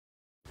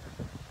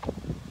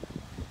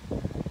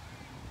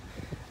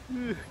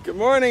Good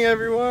morning,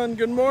 everyone.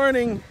 Good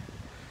morning.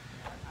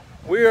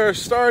 We are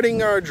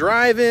starting our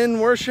drive-in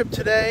worship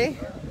today.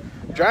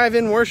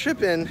 Drive-in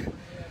worship, and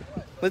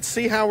let's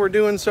see how we're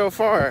doing so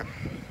far.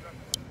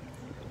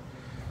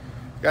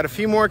 Got a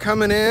few more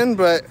coming in,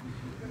 but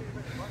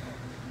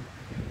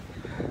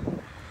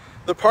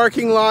the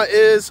parking lot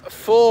is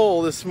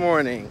full this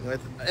morning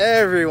with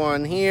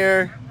everyone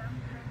here.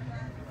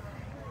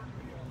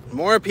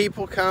 More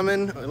people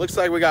coming. It looks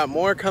like we got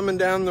more coming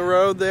down the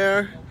road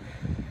there.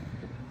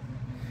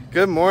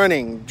 Good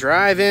morning.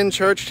 Drive-in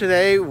church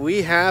today.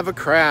 We have a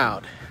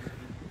crowd.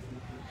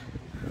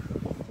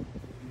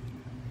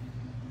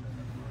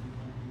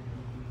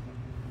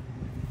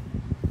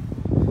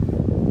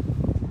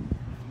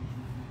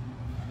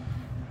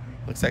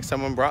 Looks like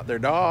someone brought their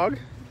dog.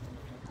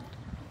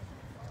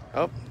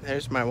 Oh,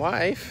 there's my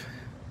wife.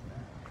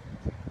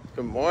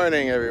 Good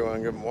morning,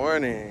 everyone. Good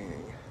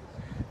morning.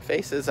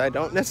 Faces I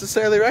don't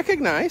necessarily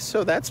recognize,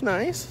 so that's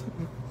nice.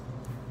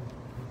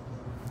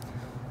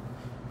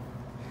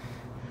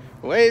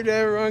 Wave to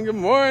everyone. Good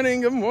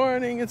morning. Good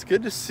morning. It's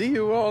good to see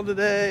you all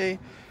today.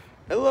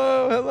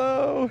 Hello.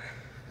 Hello.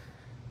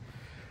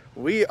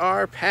 We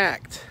are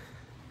packed,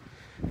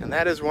 and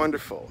that is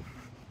wonderful.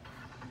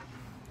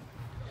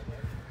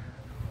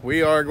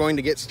 We are going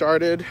to get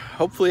started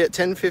hopefully at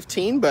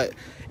 10:15, but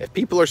if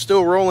people are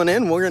still rolling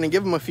in, we're going to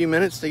give them a few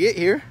minutes to get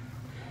here,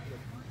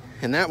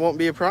 and that won't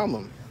be a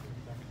problem.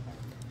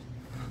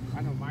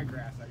 I know my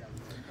grass. I got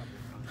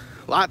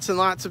Lots and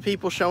lots of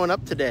people showing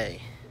up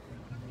today.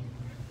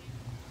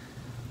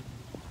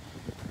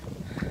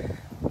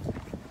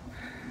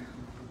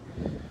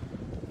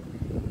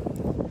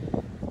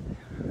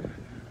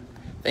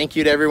 Thank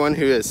you to everyone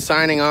who is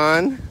signing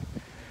on.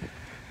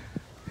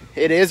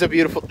 It is a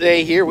beautiful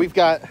day here. We've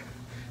got,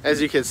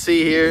 as you can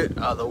see here,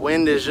 the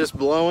wind is just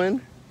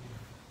blowing.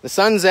 The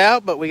sun's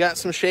out, but we got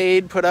some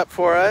shade put up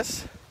for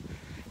us.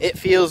 It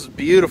feels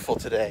beautiful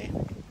today.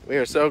 We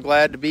are so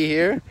glad to be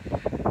here.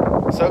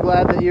 So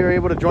glad that you're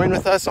able to join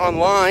with us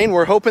online.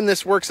 We're hoping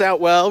this works out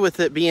well with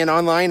it being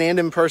online and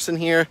in person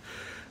here.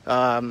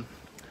 At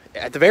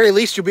the very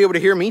least, you'll be able to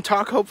hear me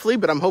talk, hopefully,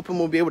 but I'm hoping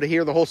we'll be able to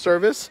hear the whole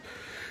service.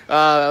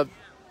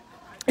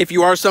 If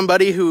you are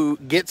somebody who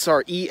gets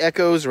our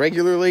e-echoes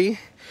regularly,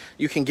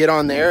 you can get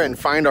on there and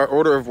find our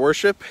order of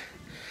worship.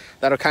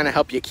 That'll kind of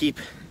help you keep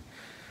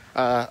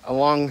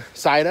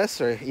alongside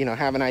us, or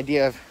have an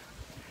idea of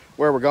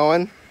where we're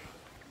going.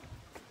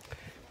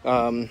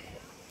 A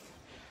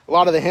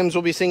lot of the hymns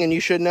we'll be singing you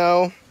should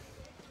know,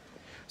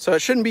 so it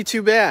shouldn't be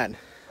too bad.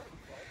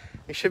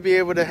 You should be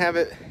able to have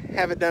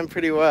it done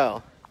pretty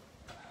well.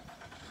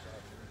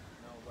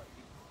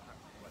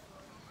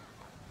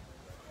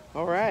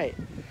 All right.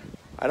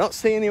 I don't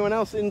see anyone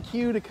else in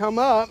queue to come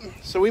up,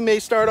 so we may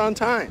start on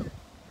time.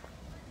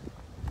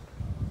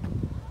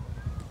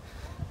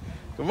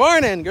 Good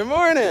morning. Good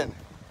morning.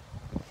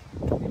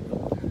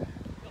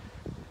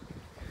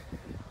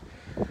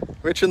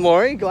 Rich and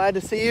Lori, glad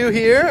to see you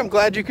here. I'm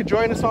glad you could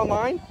join us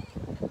online.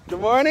 Good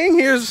morning.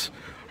 Here's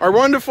our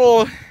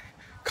wonderful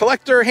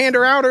collector,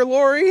 hander, outer,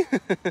 Lori.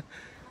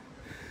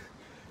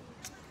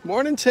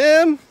 Morning,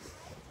 Tim.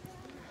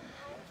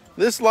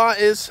 This lot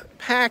is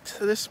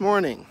packed this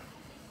morning.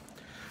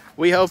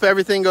 We hope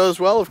everything goes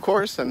well, of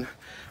course, and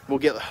we'll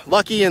get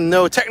lucky and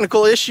no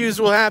technical issues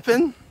will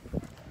happen.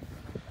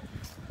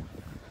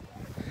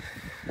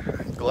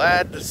 I'm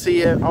glad to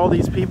see all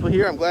these people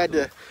here. I'm glad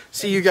to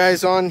see you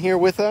guys on here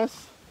with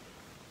us.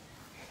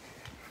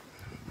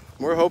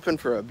 We're hoping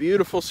for a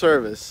beautiful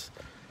service.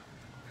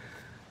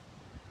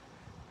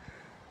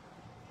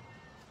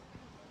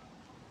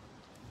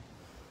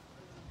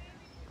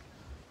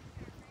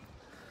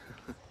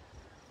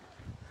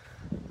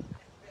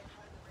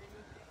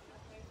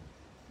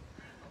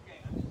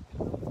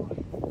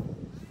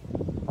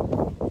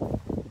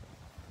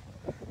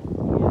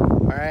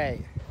 All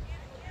right.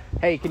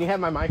 Hey, can you have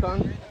my mic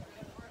on?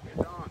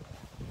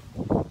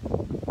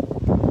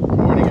 Good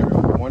morning,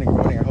 everyone. Good morning. Good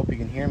morning. I hope you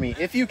can hear me.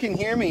 If you can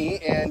hear me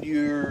and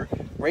your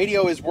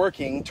radio is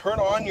working, turn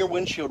on your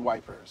windshield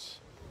wipers.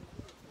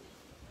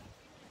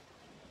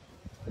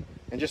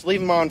 And just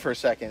leave them on for a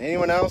second.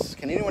 Anyone else?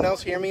 Can anyone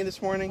else hear me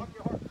this morning?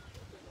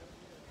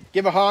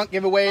 Give a honk,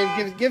 give a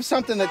wave, give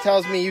something that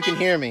tells me you can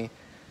hear me.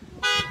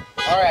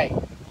 All right.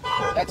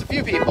 That's a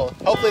few people.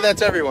 Hopefully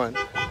that's everyone.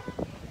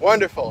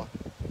 Wonderful.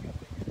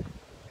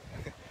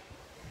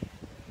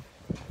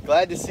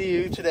 Glad to see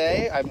you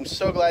today. I'm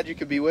so glad you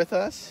could be with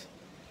us.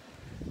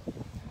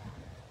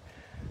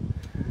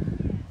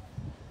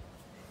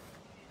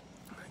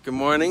 Good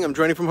morning. I'm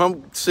joining from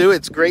home. Sue,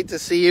 it's great to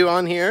see you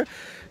on here.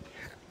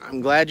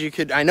 I'm glad you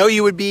could. I know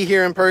you would be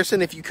here in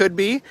person if you could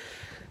be.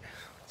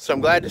 So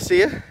I'm glad to see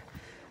you.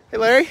 Hey,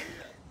 Larry.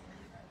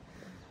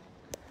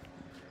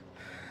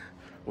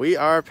 We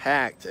are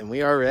packed and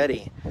we are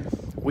ready.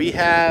 We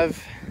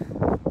have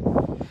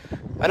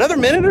another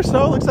minute or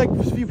so. Looks like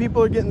a few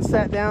people are getting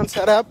sat down,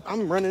 set up.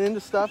 I'm running into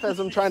stuff as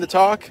I'm trying to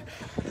talk.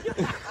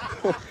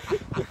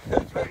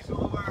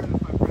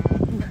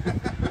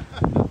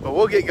 But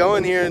we'll get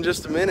going here in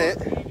just a minute.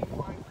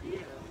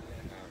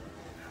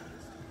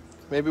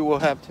 maybe we'll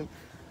have Tim.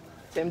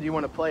 Tim, do you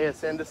want to play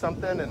us into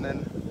something, and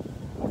then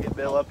we'll get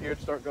Bill up here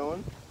to start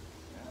going?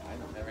 I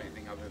don't have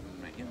anything other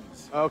than my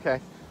hymns.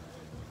 Okay.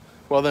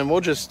 Well, then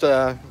we'll just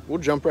we'll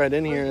jump right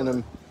in here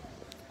in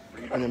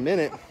a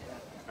minute.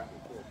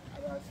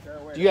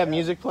 Do you have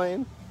music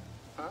playing?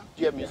 Huh?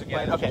 Do you have music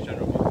playing? Okay.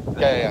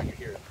 Yeah.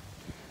 Yeah.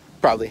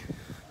 Probably.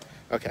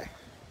 Okay.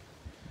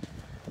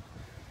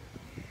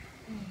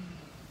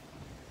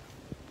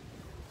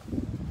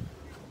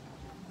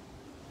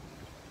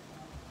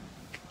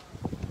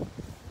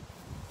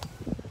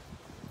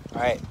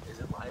 All right. Is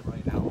it live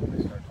right now when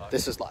we start talking?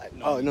 This is live.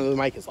 Oh no, the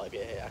mic is live.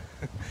 Yeah.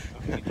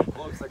 Okay, too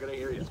close, I gotta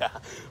hear you. Yeah.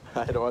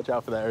 I had to watch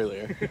out for that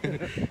earlier.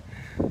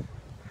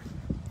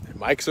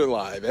 Mics are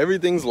live.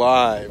 Everything's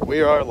live.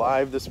 We are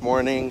live this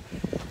morning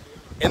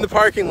in the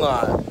parking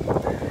lot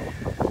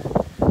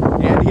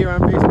and here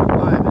on Facebook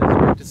Live. It is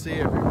great to see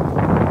everyone.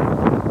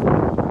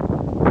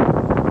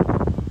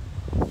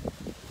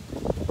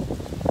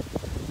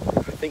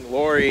 I think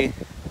Lori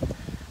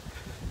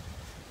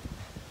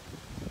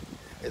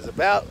is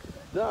about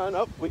done.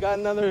 Oh, we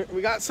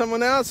got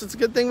someone else. It's a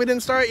good thing we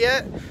didn't start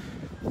yet.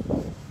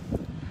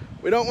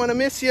 We don't want to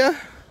miss you.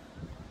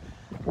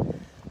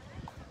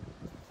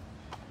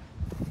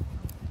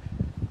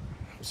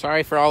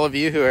 Sorry for all of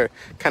you who are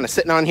kind of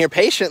sitting on here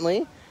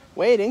patiently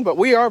waiting, but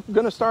we are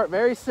going to start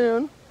very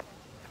soon.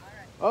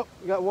 Oh,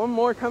 we got one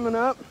more coming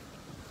up.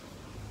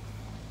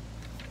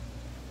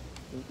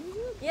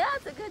 Yeah,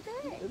 it's a good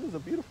day. It is a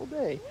beautiful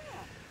day.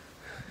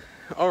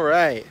 All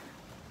right.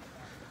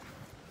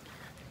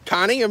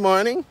 Connie, good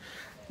morning.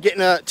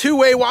 Getting a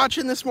two-way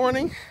watching this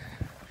morning.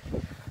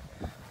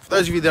 For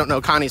those of you who don't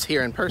know, Connie's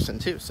here in person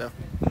too, so.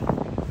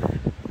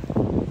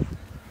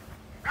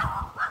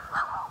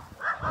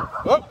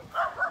 Oh.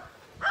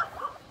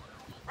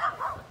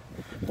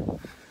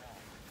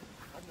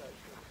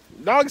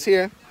 Dog's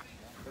here.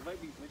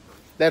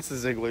 That's the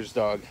Ziegler's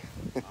dog.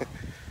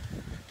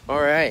 All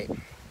right.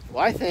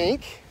 Well, I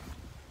think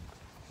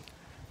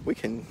we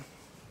can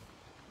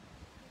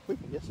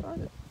get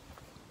started.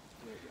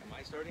 Am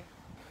I starting?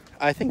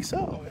 I think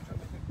so.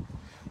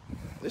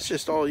 It's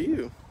just all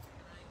you.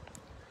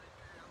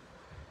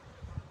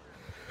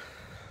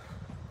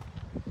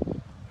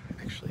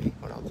 Actually,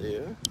 what I'll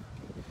do.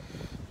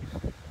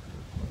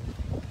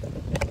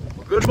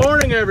 Well, good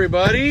morning,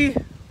 everybody.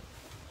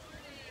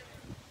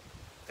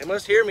 They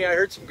must hear me. I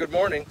heard some good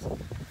mornings.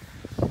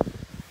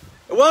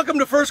 Welcome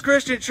to First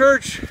Christian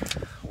Church.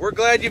 We're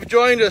glad you've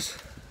joined us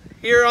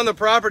here on the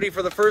property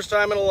for the first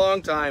time in a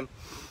long time.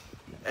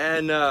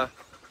 And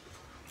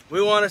we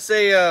want to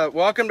say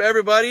welcome to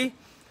everybody.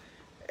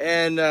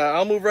 And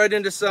I'll move right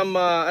into some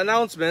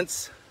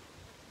announcements.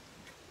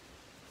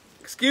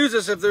 Excuse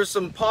us if there's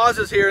some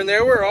pauses here and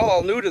there. We're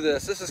all new to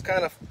this. This is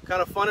kind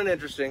of fun and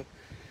interesting.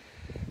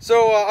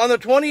 So on the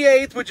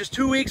 28th, which is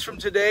 2 weeks from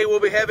today,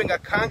 we'll be having a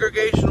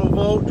congregational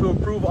vote to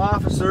approve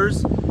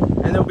officers,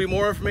 and there'll be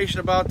more information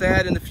about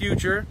that in the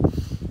future.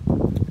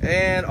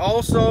 And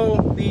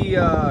also the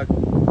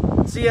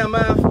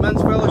CMF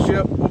Men's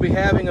Fellowship will be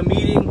having a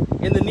meeting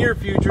in the near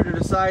future to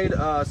decide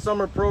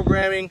summer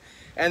programming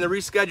and the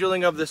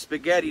rescheduling of the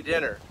spaghetti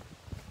dinner.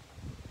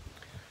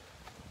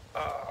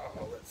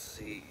 Let's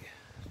see.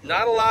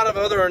 Not a lot of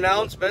other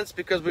announcements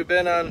because we've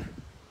been on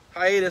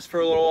hiatus for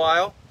a little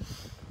while.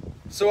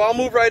 So I'll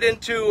move right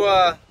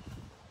into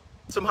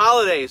some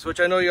holidays, which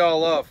I know you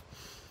all love.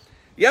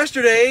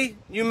 Yesterday,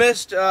 you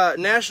missed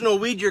National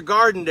Weed Your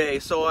Garden Day,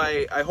 so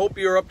I hope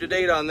you're up to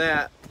date on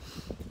that.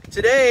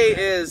 Today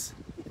is...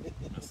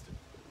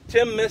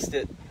 Tim missed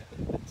it.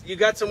 You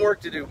got some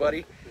work to do,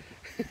 buddy.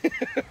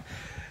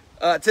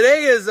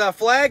 Today is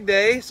Flag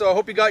Day, so I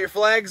hope you got your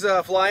flags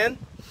flying.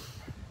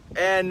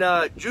 And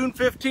June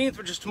 15th,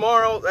 which is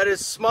tomorrow, that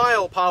is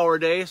Smile Power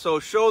Day, so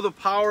show the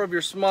power of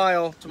your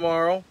smile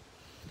tomorrow.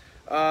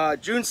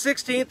 June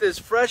 16th is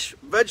Fresh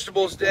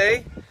Vegetables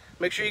Day.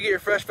 Make sure you get your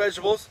fresh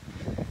vegetables.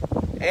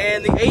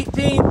 And the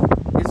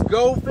 18th is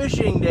Go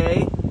Fishing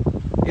Day.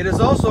 It is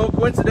also,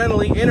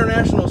 coincidentally,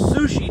 International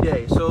Sushi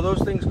Day, so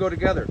those things go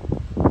together.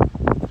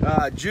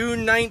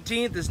 June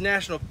 19th is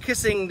National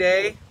Kissing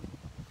Day.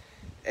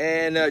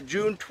 And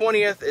June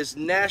 20th is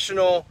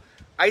National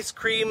Ice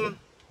Cream...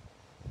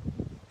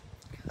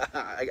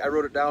 I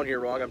wrote it down here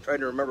wrong. I'm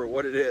trying to remember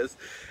what it is.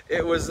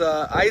 It was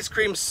Ice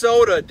Cream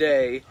Soda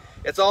Day.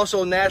 It's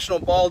also National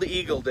Bald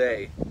Eagle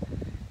Day.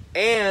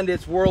 And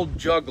it's World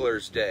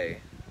Jugglers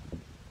Day.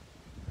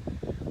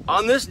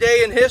 On this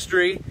day in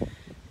history,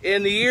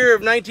 in the year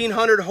of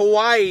 1900,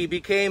 Hawaii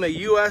became a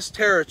U.S.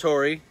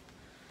 territory.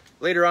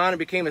 Later on, it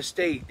became a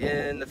state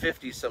in the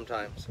 50s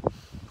sometimes.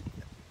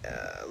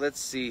 Let's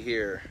see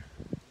here.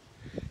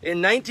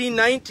 In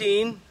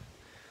 1919,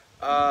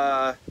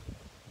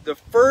 the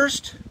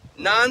first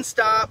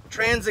non-stop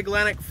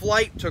transatlantic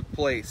flight took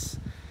place.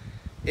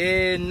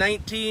 In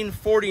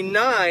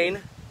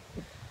 1949,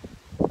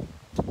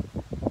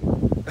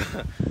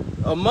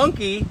 a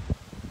monkey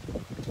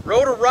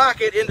rode a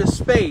rocket into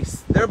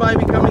space, thereby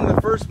becoming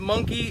the first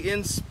monkey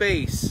in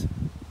space.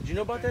 Did you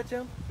know about that,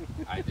 Tim?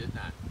 I did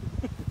not.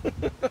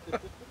 Good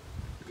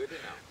to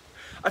know.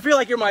 I feel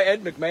like you're my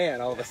Ed McMahon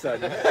all of a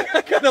sudden.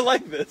 I kind of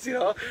like this, you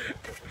know.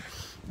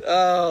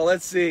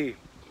 Let's see.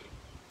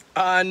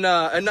 In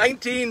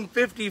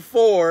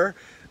 1954,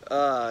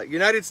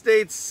 United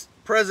States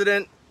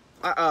President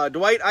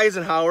Dwight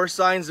Eisenhower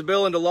signs the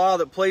bill into law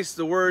that placed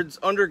the words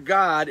 "under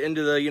God"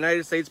 into the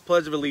United States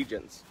Pledge of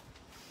Allegiance.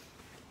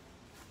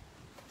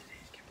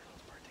 Today's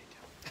Kimberly's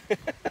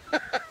birthday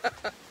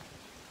too.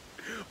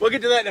 We'll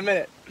get to that in a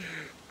minute.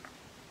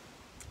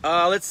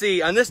 Let's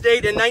see. On this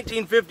date in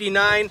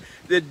 1959,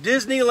 the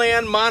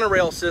Disneyland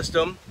monorail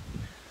system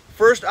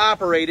first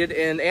operated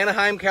in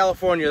Anaheim,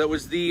 California. That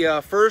was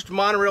the first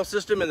monorail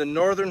system in the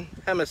northern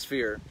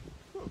hemisphere,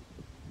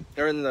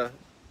 or in the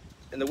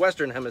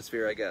western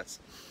hemisphere, I guess.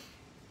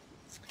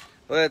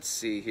 Let's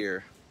see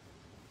here.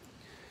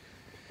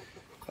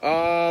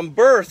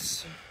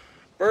 Births.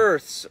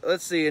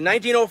 Let's see. In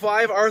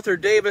 1905, Arthur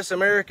Davis,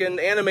 American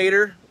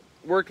animator,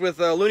 worked with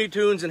Looney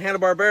Tunes and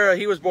Hanna-Barbera.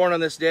 He was born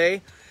on this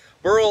day.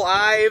 Burl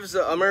Ives,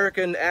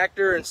 American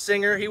actor and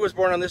singer. He was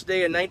born on this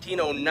day in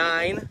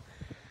 1909.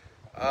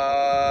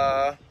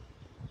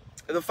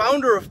 The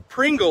founder of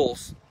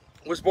Pringles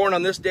was born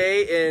on this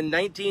day in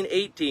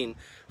 1918.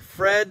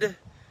 Fred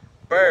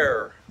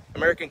Bear,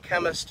 American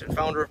chemist and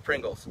founder of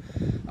Pringles.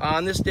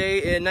 On this day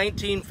in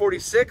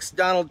 1946,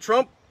 Donald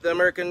Trump, the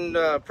American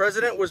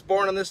president, was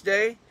born on this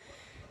day.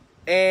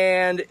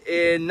 And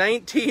in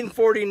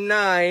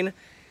 1949,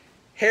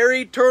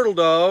 Harry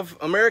Turtledove,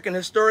 American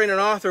historian and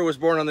author, was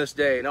born on this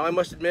day. Now, I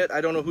must admit,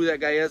 I don't know who that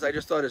guy is. I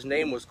just thought his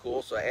name was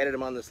cool, so I added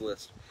him on this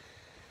list.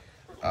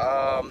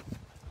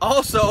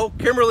 Also,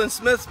 Kimberlyn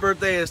Smith's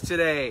birthday is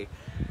today.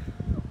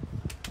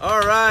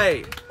 All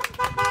right.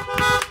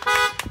 I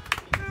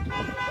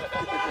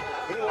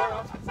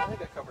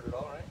think I covered it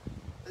all, right?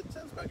 It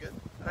sounds about good.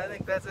 I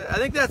think that's it. I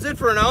think that's it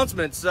for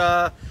announcements.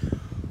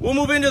 We'll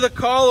move into the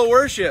call of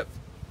worship.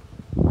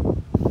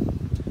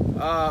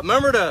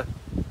 Remember to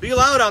be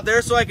loud out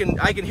there so I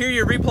can hear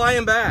you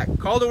replying back.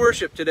 Call to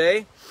worship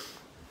today.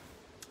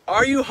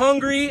 Are you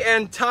hungry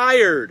and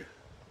tired?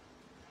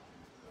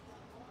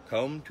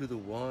 Come to the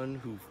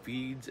one who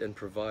feeds and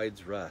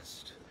provides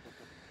rest.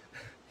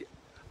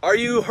 Are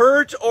you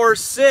hurt or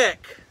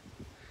sick?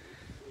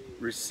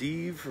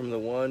 Receive from the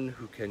one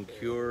who can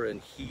cure and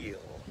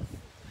heal.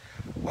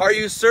 Are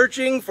you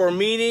searching for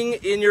meaning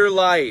in your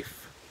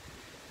life?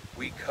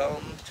 We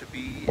come to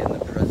be in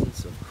the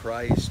presence of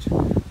Christ,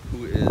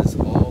 who is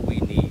all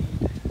we need.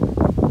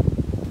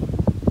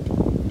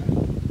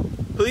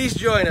 Please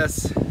join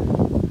us.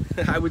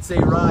 I would say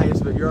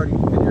rise, but you're already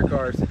in your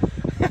cars.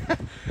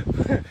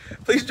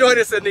 Please join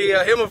us in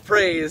the hymn of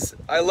praise,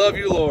 I Love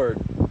You, Lord.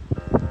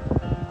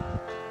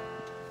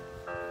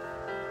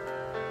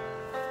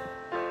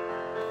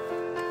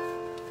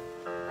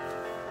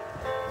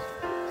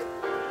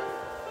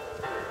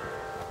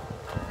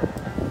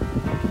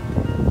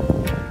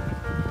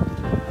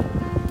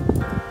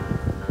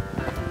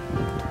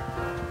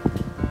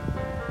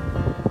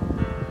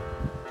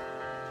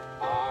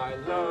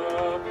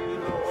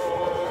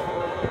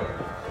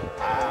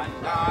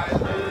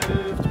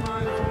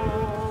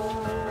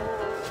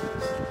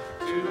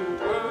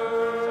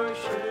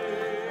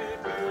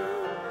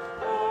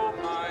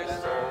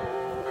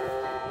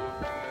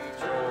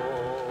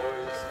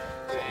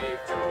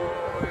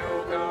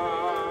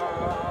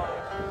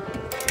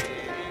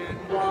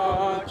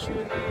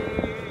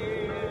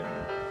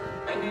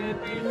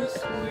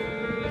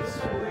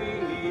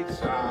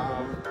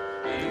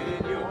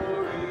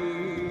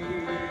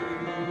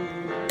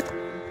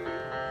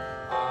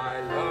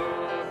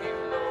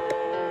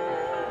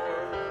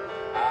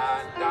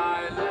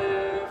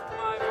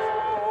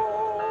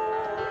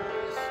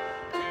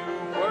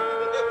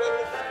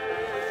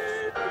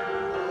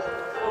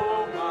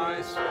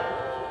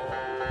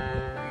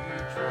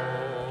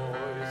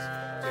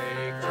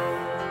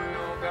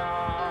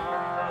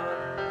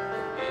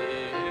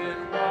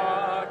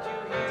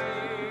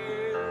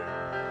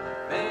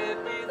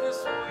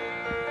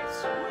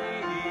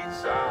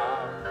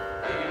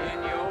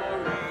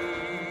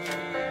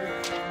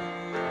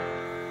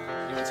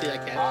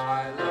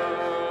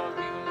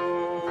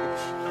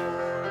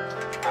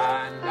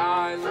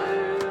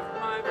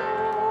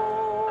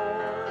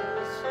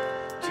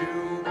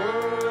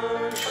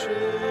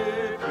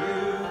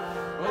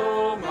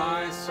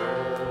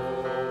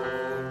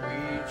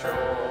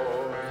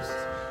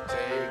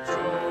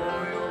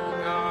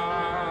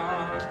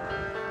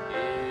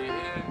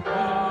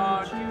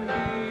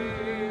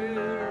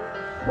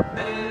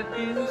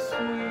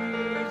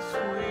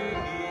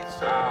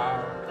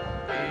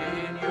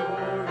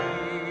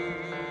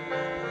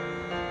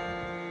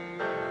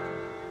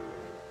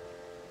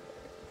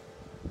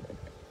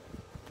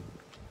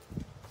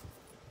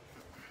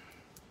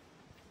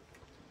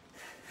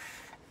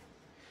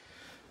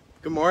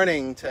 Good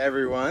morning to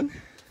everyone.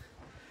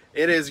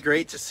 It is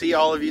great to see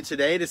all of you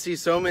today, to see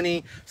so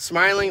many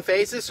smiling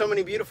faces, so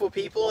many beautiful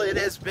people. It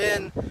has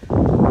been, it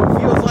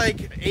feels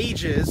like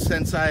ages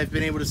since I've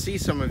been able to see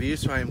some of you,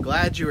 so I'm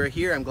glad you are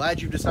here. I'm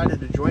glad you've decided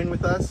to join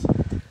with us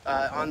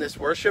on this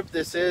worship.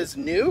 This is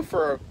new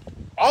for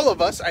all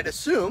of us, I'd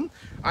assume.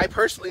 I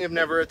personally have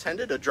never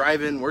attended a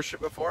drive-in worship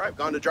before. I've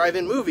gone to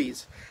drive-in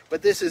movies,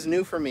 but this is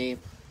new for me.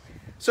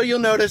 So you'll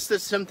notice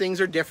that some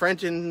things are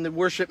different and the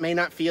worship may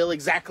not feel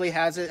exactly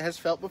as it has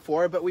felt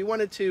before, but we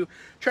wanted to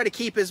try to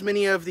keep as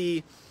many of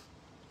the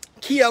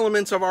key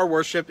elements of our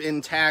worship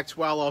intact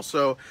while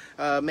also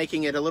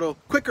making it a little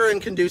quicker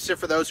and conducive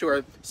for those who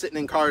are sitting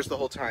in cars the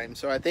whole time.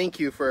 So I thank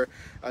you for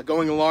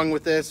going along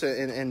with this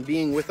and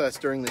being with us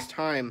during this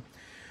time.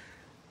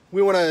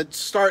 We want to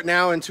start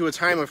now into a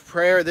time of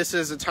prayer. This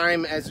is a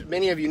time, as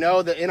many of you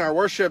know, that in our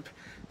worship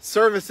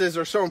services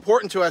are so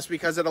important to us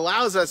because it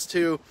allows us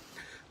to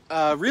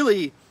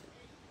really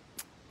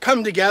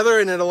come together,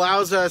 and it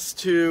allows us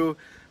to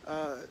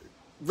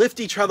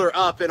lift each other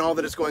up in all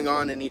that is going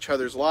on in each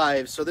other's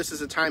lives. So this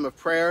is a time of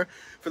prayer.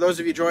 For those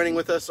of you joining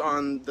with us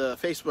on the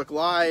Facebook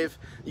Live,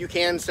 you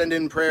can send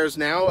in prayers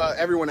now.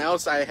 Everyone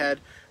else, I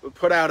had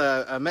put out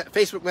a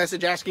Facebook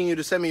message asking you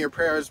to send me your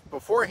prayers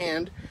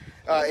beforehand.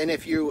 And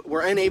if you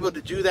were unable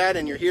to do that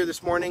and you're here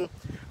this morning,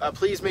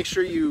 please make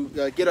sure you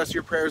get us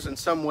your prayers in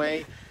some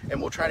way, and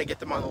we'll try to get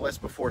them on the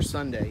list before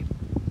Sunday.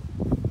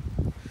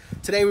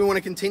 Today we want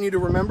to continue to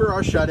remember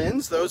our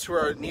shut-ins, those who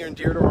are near and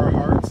dear to our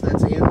hearts.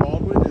 That's Ann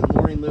Baldwin and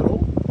Maureen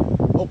Little,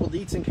 Opal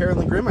Dietz and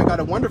Carolyn Grimm. I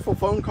got a wonderful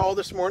phone call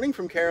this morning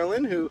from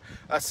Carolyn, who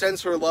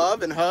sends her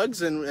love and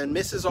hugs and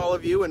misses all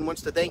of you and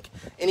wants to thank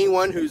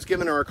anyone who's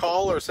given her a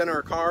call or sent her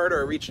a card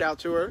or reached out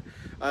to her.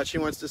 She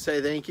wants to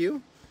say thank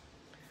you.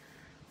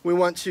 We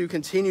want to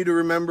continue to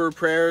remember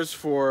prayers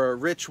for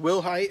Rich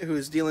Wilhite, who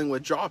is dealing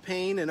with jaw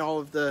pain and all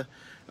of the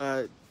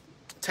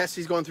tests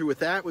he's going through with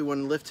that. We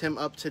want to lift him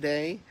up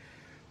today.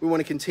 We want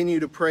to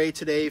continue to pray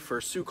today for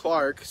Sue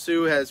Clark.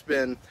 Sue has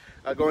been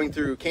going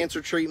through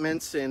cancer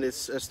treatments and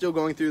is still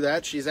going through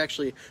that. She's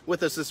actually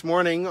with us this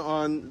morning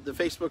on the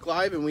Facebook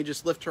Live, and we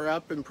just lift her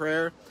up in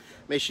prayer.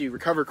 May she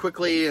recover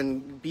quickly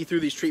and be through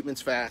these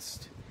treatments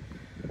fast.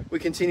 We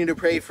continue to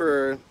pray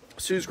for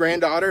Sue's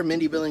granddaughter,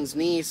 Mindy Billings'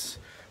 niece,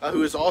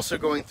 who is also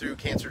going through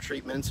cancer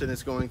treatments and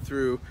is going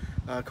through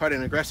quite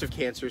an aggressive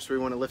cancer. So we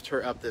want to lift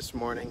her up this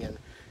morning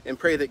and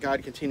pray that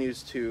God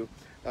continues to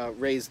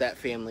raise that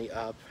family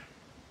up.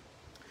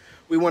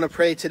 We want to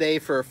pray today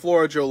for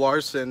Flora Jo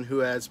Larson, who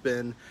has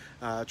been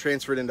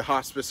transferred into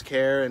hospice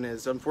care and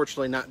is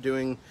unfortunately not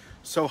doing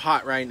so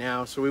hot right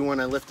now. So we want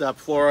to lift up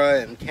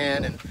Flora and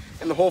Ken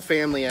and the whole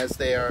family as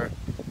they are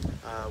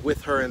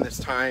with her in this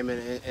time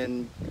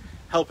and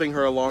helping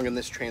her along in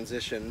this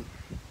transition.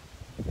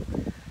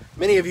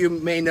 Many of you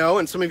may know,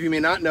 and some of you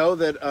may not know,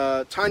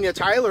 that Tanya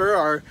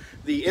Tyler,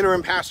 the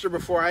interim pastor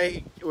before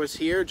I was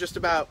here just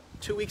about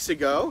 2 weeks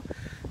ago,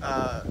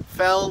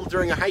 fell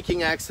during a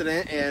hiking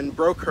accident and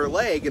broke her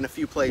leg in a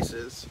few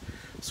places.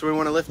 So we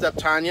want to lift up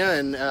Tanya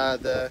and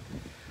the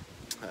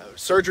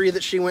surgery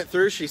that she went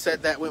through. She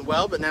said that went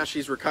well, but now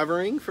she's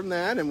recovering from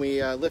that, and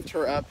we lift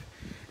her up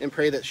and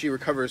pray that she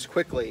recovers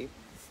quickly.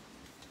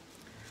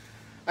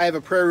 I have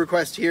a prayer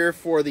request here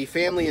for the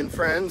family and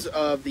friends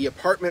of the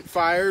apartment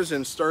fires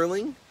in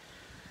Sterling.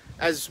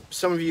 As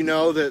some of you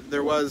know, that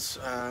there was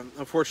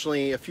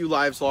unfortunately a few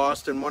lives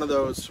lost, and one of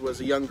those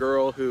was a young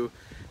girl who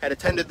had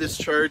attended this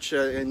church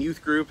and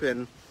youth group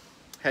and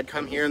had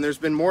come here, and there's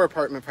been more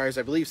apartment fires,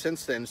 I believe,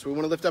 since then. So we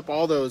want to lift up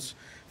all those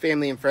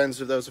family and friends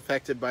of those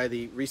affected by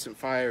the recent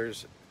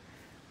fires.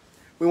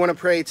 We want to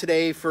pray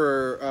today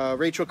for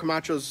Rachel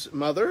Camacho's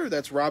mother,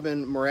 that's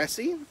Robin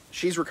Moresi.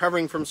 She's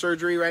recovering from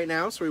surgery right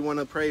now, so we want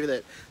to pray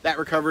that that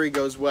recovery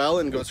goes well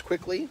and goes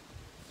quickly.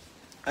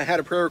 I had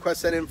a prayer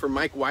request sent in for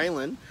Mike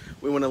Weiland.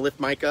 We want to lift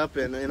Mike up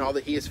and all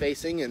that he is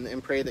facing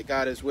and pray that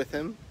God is with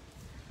him.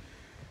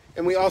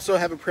 And we also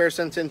have a prayer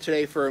sent in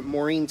today for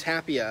Maureen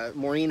Tapia.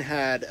 Maureen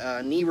had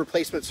knee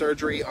replacement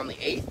surgery on the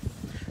 8th.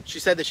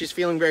 She said that she's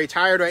feeling very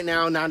tired right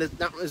now, not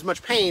as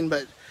much pain,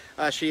 but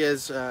she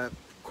is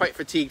quite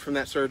fatigued from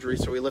that surgery,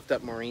 so we lift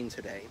up Maureen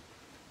today.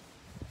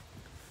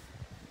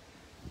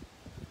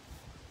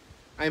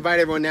 I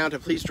invite everyone now to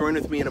please join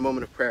with me in a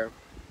moment of prayer.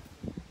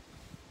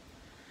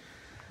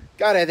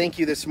 God, I thank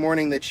you this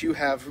morning that you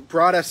have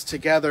brought us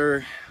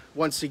together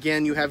once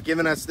again. You have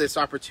given us this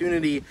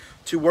opportunity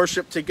to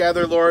worship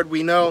together, Lord.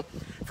 We know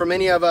for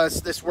many of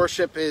us this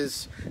worship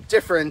is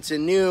different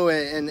and new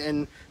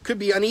and could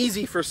be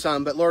uneasy for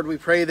some, but Lord, we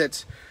pray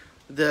that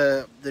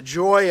the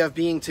joy of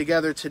being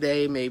together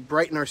today may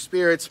brighten our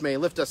spirits, may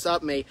lift us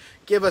up, may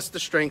give us the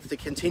strength to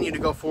continue to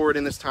go forward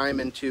in this time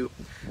and to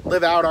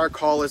live out our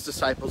call as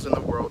disciples in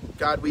the world.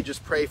 God, we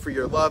just pray for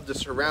your love to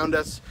surround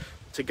us,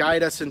 to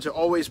guide us, and to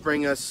always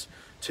bring us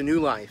to new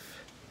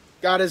life.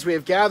 God, as we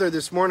have gathered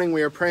this morning,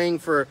 we are praying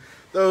for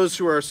those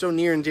who are so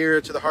near and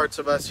dear to the hearts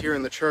of us here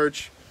in the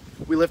church.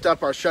 We lift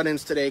up our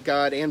shut-ins today,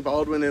 God, Ann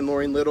Baldwin and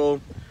Maureen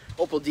Little,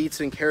 Opal Dietz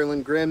and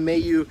Carolyn Grimm. May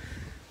you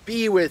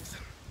be with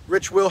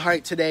Rich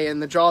Wilhite today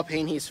and the jaw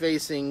pain he's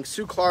facing,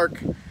 Sue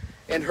Clark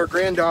and her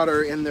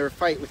granddaughter in their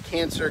fight with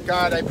cancer.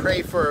 God, I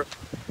pray for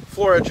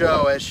Flora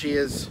Jo as she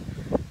is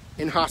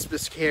in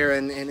hospice care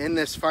and in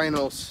this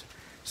final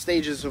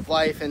stages of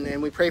life,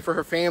 and we pray for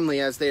her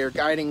family as they are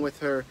guiding with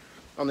her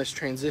on this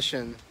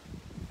transition.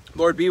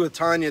 Lord, be with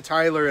Tanya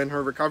Tyler in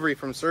her recovery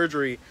from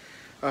surgery,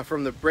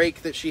 from the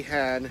break that she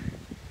had.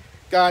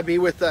 God, be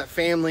with that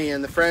family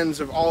and the friends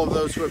of all of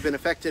those who have been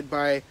affected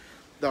by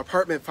the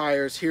apartment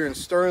fires here in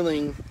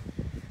Sterling.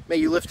 May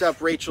you lift up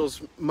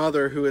Rachel's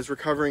mother who is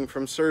recovering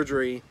from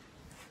surgery.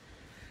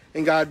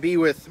 And God, be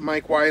with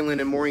Mike Weiland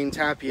and Maureen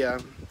Tapia.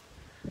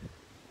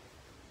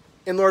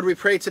 And Lord, we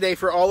pray today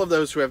for all of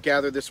those who have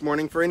gathered this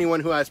morning, for anyone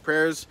who has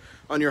prayers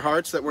on your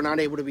hearts that were not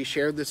able to be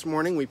shared this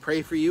morning. We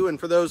pray for you, and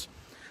for those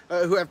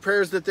who have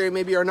prayers that they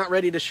maybe are not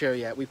ready to share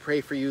yet, we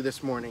pray for you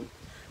this morning.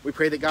 We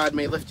pray that God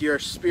may lift your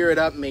spirit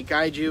up, may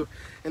guide you,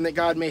 and that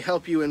God may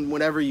help you in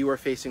whatever you are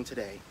facing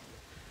today.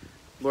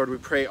 Lord, we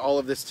pray all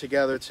of this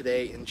together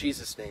today in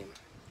Jesus' name.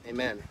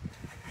 Amen.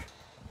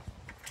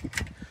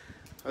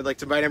 I'd like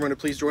to invite everyone to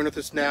please join with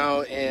us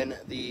now in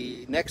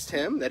the next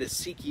hymn, that is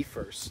Seek Ye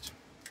First.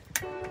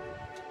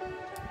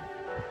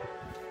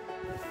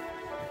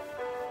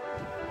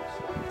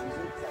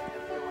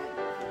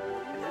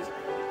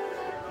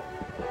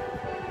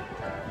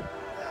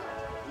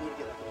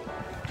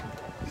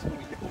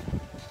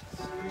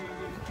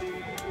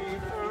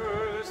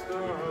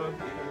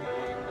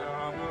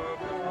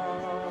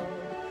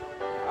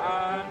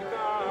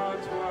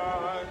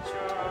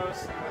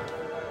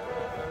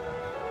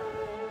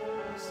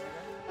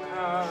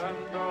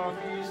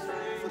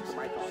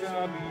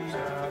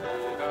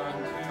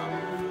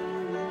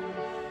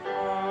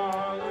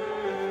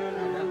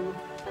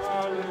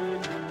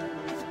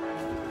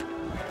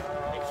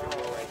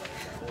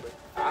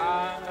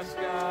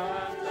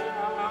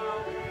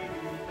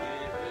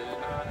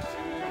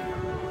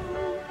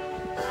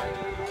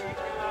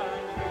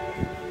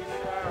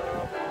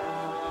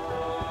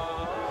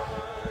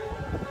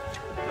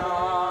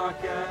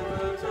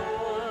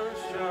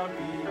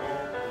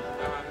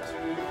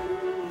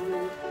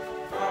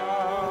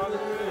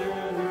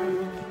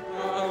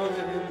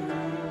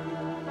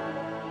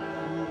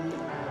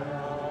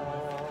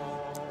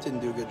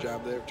 Didn't do a good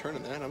job there of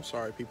turning that. I'm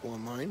sorry, people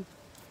online.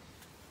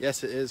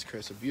 Yes, it is,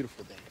 Chris. A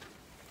beautiful day.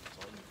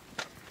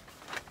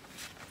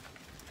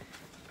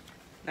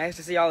 Nice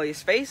to see all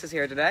these faces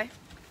here today.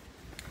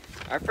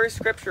 Our first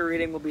scripture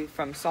reading will be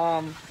from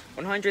Psalm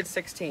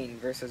 116,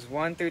 verses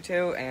 1 through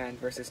 2, and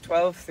verses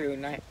 12 through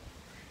 9.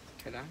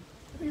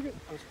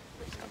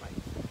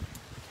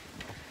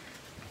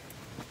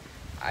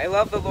 I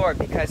love the Lord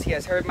because he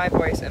has heard my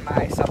voice and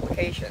my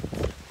supplications,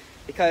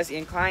 because he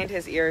inclined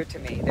his ear to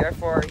me.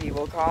 Therefore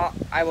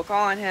I will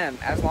call on him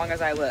as long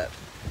as I live.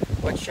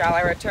 What shall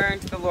I return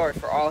to the Lord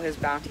for all his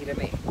bounty to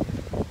me?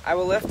 I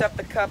will lift up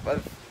the cup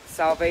of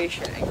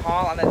salvation and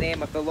call on the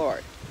name of the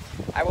Lord.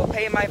 I will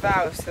pay my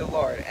vows to the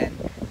Lord in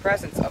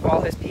presence of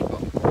all his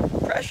people.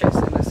 Precious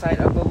in the sight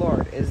of the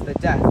Lord is the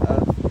death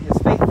of his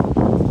faithful.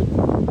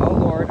 O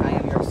Lord, I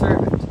am your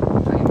servant.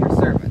 I am your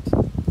servant,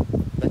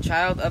 the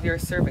child of your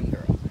servant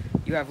girl.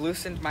 You have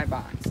loosened my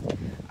bonds.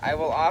 I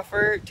will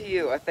offer to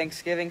you a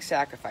thanksgiving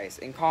sacrifice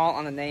and call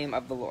on the name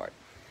of the Lord.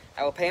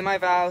 I will pay my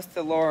vows to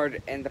the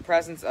Lord in the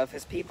presence of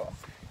his people,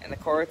 in the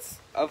courts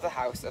of the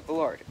house of the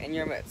Lord, in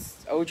your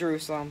midst. O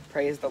Jerusalem,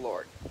 praise the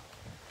Lord.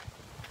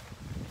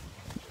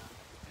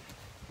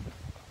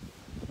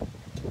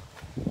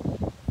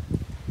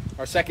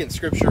 Our second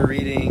scripture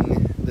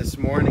reading this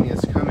morning is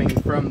coming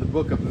from the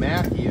book of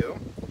Matthew.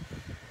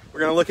 We're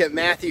going to look at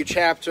Matthew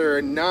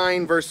chapter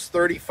 9, verse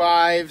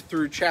 35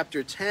 through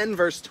chapter 10,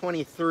 verse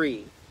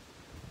 23.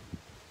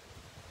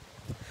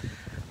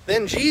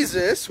 Then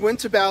Jesus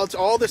went about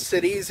all the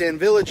cities and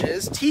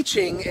villages,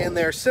 teaching in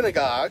their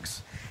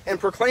synagogues and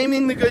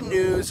proclaiming the good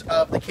news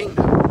of the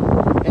kingdom,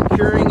 and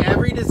curing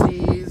every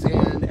disease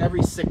and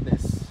every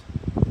sickness.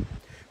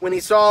 When he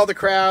saw the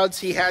crowds,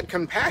 he had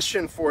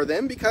compassion for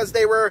them because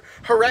they were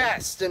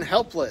harassed and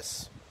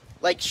helpless,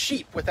 like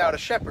sheep without a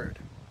shepherd.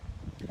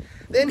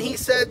 Then he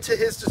said to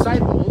his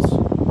disciples,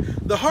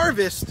 "The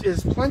harvest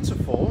is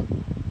plentiful,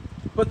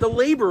 but the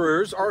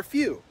laborers are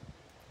few.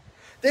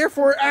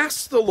 Therefore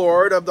ask the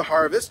Lord of the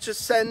harvest to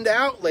send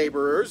out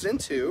laborers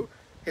into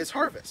his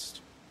harvest."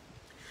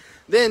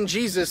 Then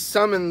Jesus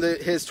summoned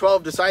his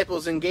 12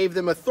 disciples and gave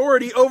them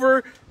authority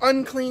over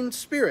unclean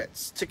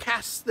spirits to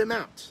cast them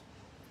out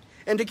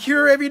and to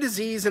cure every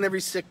disease and every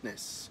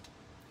sickness.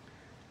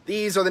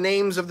 These are the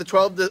names of the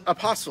 12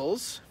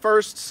 apostles.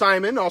 First,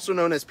 Simon, also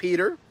known as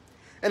Peter,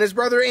 and his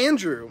brother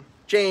Andrew,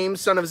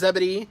 James, son of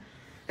Zebedee,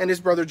 and his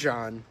brother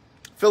John,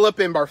 Philip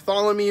and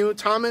Bartholomew,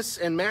 Thomas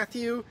and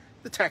Matthew,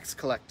 the tax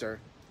collector,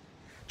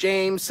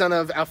 James, son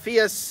of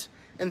Alphaeus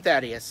and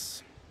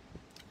Thaddeus,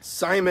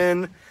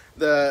 Simon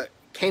the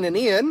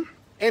Canaanian,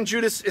 and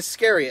Judas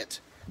Iscariot,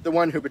 the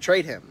one who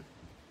betrayed him.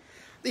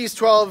 These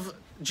 12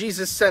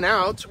 Jesus sent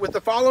out with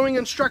the following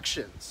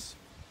instructions: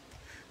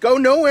 "Go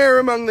nowhere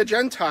among the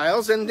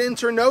Gentiles and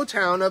enter no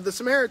town of the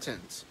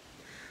Samaritans,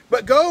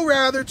 but go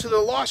rather to the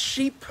lost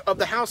sheep of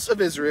the house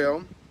of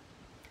Israel.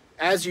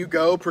 As you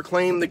go,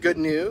 proclaim the good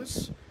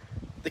news.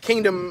 The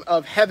kingdom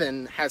of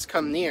heaven has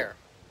come near.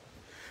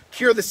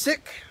 Cure the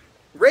sick,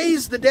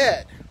 raise the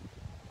dead,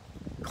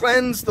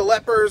 cleanse the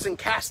lepers, and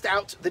cast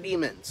out the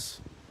demons.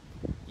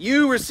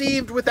 You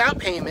received without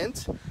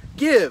payment,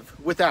 give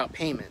without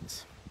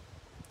payment.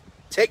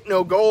 Take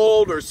no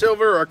gold or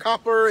silver or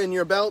copper in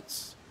your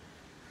belts,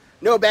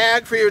 no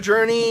bag for your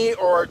journey,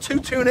 or 2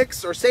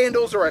 tunics or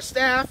sandals or a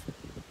staff,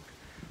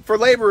 for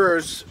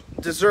laborers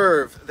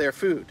deserve their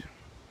food.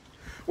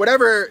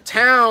 Whatever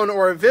town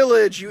or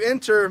village you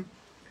enter,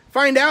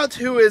 find out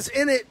who is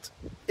in it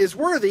is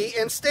worthy,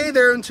 and stay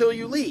there until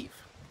you leave.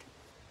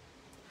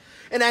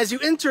 And as you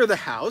enter the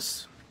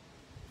house,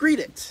 greet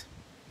it.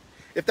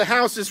 If the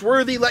house is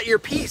worthy, let your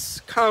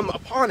peace come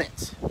upon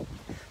it.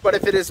 But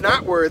if it is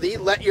not worthy,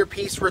 let your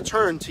peace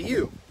return to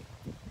you.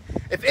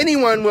 If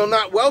anyone will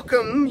not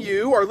welcome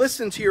you or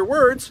listen to your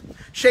words,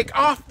 shake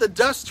off the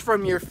dust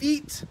from your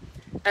feet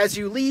as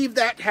you leave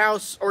that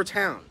house or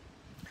town.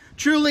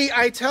 Truly,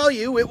 I tell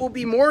you, it will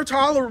be more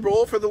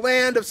tolerable for the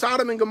land of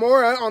Sodom and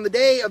Gomorrah on the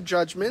day of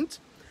judgment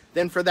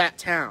than for that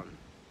town.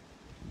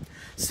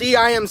 See,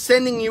 I am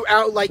sending you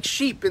out like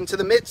sheep into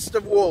the midst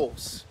of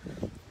wolves.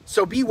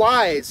 So be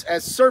wise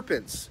as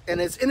serpents and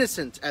as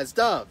innocent as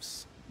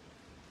doves.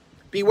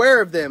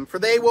 Beware of them, for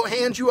they will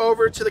hand you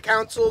over to the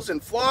councils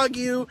and flog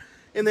you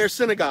in their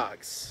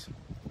synagogues.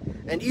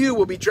 And you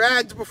will be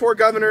dragged before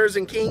governors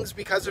and kings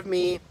because of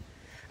me,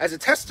 as a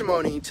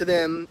testimony to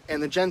them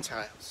and the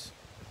Gentiles.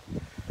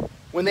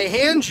 When they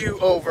hand you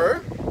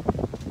over,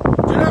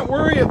 do not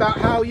worry about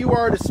how you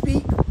are to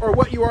speak or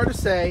what you are to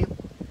say,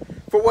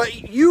 for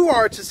what you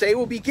are to say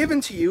will be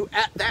given to you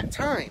at that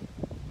time.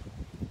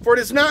 For it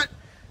is not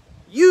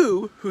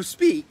you who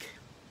speak,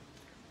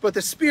 but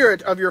the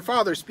Spirit of your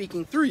Father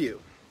speaking through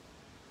you.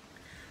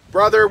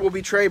 Brother will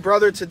betray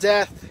brother to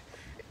death,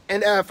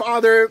 and a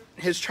father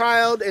his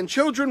child, and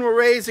children will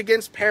raise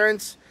against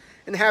parents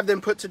and have them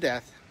put to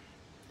death.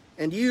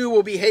 And you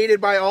will be hated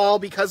by all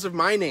because of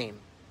my name.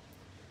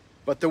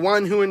 But the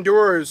one who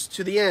endures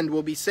to the end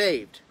will be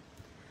saved.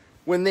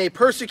 When they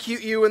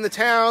persecute you in the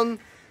town,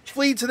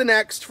 flee to the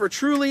next, for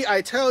truly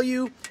I tell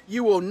you,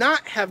 you will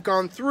not have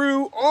gone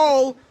through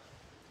all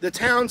the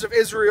towns of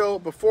Israel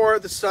before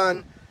the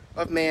Son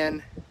of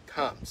Man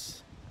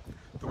comes.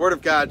 The word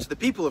of God to the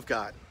people of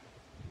God.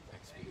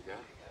 Thanks be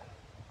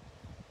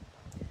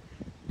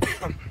to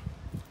God.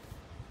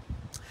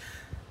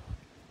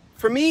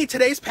 For me,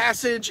 today's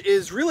passage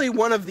is really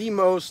one of the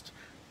most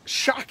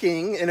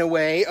shocking, in a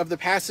way, of the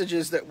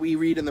passages that we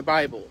read in the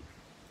Bible.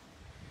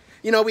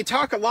 You know, we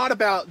talk a lot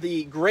about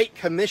the Great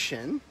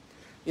Commission.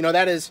 You know,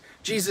 that is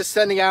Jesus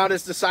sending out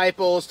his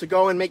disciples to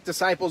go and make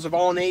disciples of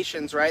all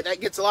nations, right?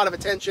 That gets a lot of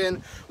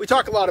attention. We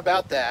talk a lot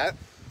about that.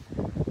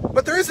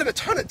 But there isn't a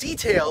ton of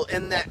detail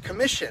in that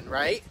commission,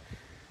 right?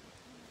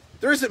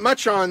 There isn't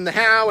much on the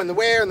how and the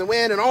where and the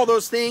when and all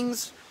those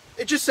things.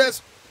 It just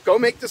says, go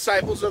make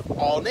disciples of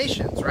all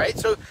nations, right?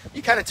 So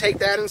you kind of take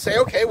that and say,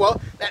 okay,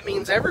 well, that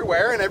means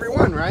everywhere and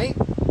everyone, right?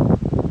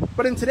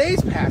 But in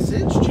today's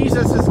passage,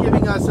 Jesus is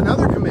giving us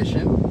another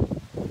commission.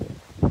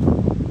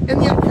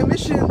 And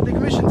the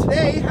commission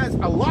today has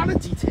a lot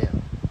of detail.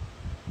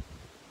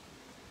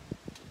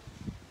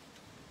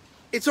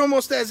 It's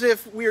almost as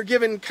if we are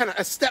given kind of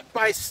a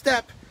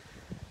step-by-step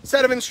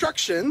set of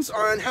instructions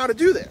on how to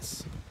do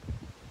this.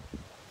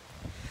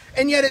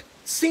 And yet it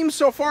seems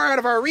so far out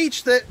of our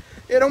reach that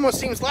it almost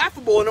seems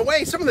laughable in a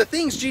way. Some of the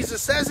things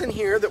Jesus says in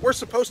here that we're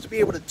supposed to be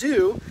able to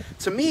do,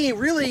 to me,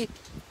 really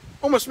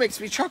almost makes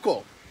me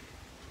chuckle.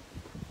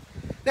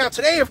 Now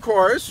today, of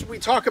course, we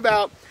talk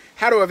about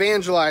how to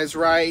evangelize,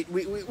 right?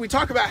 We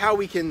talk about how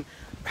we can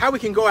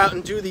go out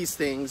and do these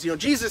things. You know,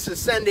 Jesus is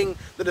sending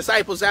the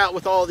disciples out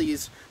with all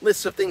these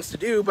lists of things to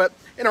do, but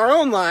in our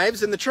own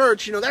lives, in the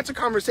church, you know, that's a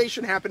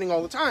conversation happening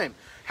all the time.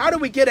 How do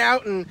we get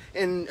out and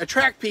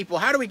attract people?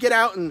 How do we get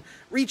out and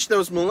reach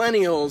those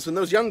millennials and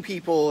those young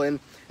people and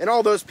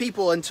all those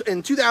people in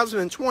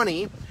 2020?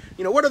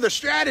 You know, what are the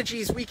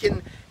strategies we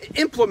can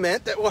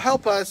implement that will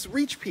help us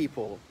reach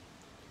people?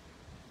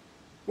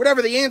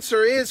 Whatever the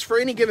answer is for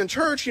any given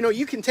church, you know,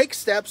 you can take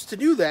steps to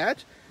do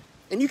that,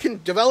 and you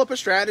can develop a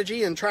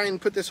strategy and try and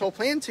put this whole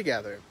plan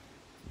together.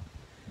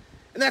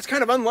 And that's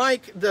kind of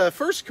unlike the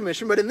first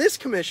commission, but in this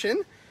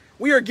commission,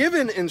 we are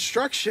given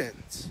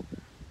instructions.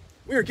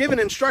 We are given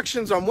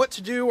instructions on what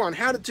to do, on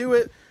how to do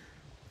it,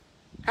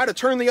 how to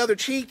turn the other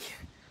cheek.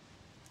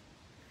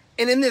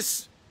 And in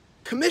this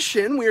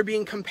commission, we are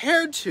being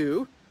compared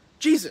to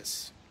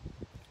Jesus.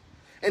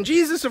 And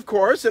Jesus, of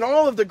course, and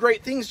all of the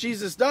great things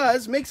Jesus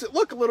does, makes it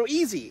look a little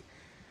easy.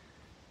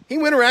 He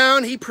went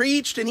around, he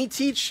preached, and he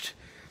teached,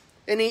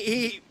 and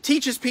he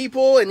teaches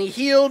people, and he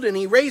healed, and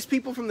he raised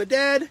people from the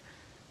dead.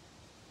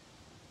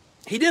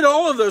 He did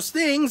all of those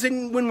things,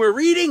 and when we're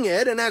reading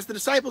it, and as the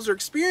disciples are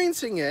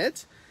experiencing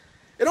it,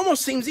 it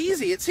almost seems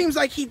easy. It seems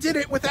like he did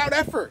it without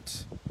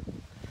effort.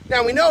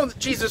 Now, we know that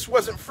Jesus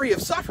wasn't free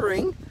of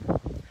suffering,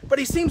 but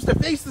he seems to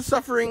face the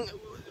suffering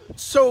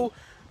so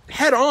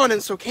head on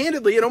and so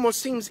candidly, it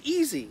almost seems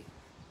easy.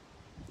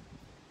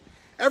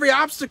 Every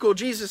obstacle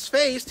Jesus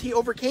faced, he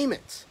overcame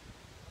it,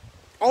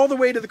 all the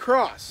way to the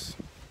cross.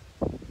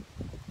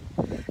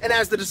 And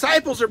as the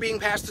disciples are being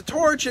passed the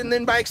torch, and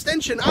then by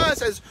extension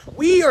us, as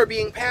we are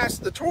being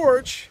passed the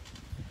torch,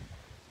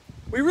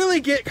 we really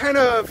get kind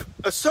of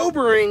a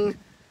sobering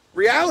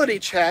reality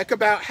check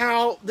about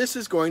how this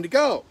is going to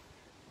go.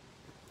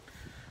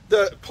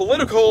 The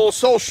political,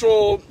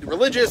 social,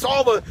 religious,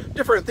 all the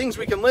different things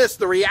we can list,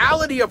 the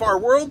reality of our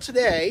world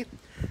today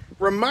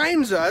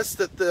reminds us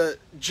that the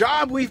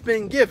job we've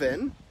been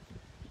given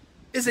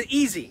isn't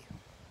easy.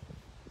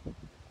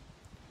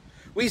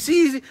 We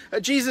see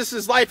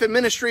Jesus' life and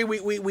ministry,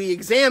 we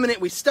examine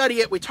it, we study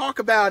it, we talk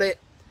about it,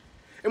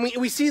 and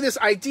we see this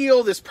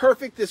ideal, this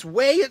perfect, this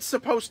way it's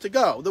supposed to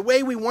go, the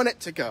way we want it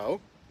to go.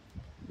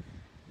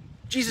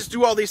 Jesus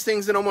do all these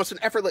things in almost an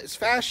effortless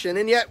fashion,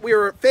 and yet we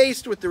are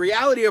faced with the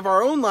reality of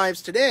our own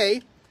lives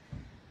today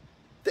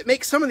that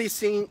makes some of these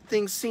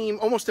things seem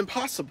almost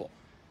impossible.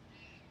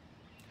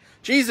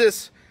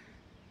 Jesus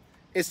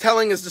is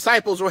telling his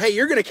disciples, well, hey,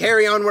 you're going to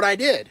carry on what I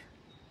did.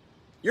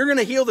 You're going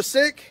to heal the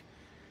sick.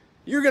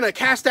 You're going to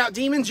cast out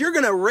demons. You're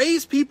going to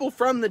raise people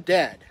from the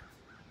dead.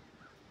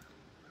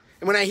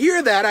 And when I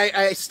hear that,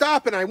 I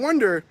stop and I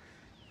wonder,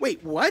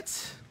 wait,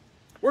 what?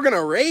 We're going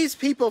to raise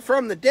people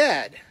from the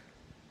dead.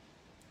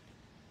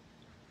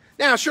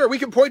 Now, sure, we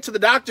can point to the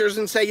doctors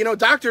and say, you know,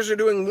 doctors are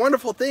doing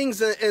wonderful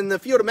things in the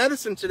field of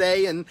medicine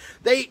today, and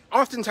they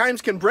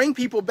oftentimes can bring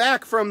people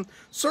back from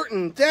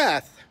certain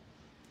death.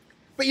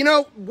 But, you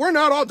know, we're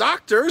not all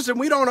doctors, and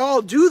we don't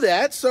all do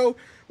that, so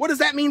what does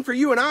that mean for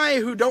you and I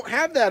who don't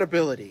have that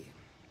ability?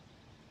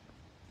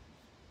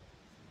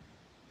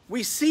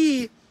 We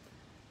see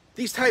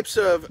these types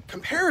of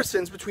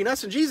comparisons between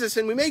us and Jesus,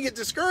 and we may get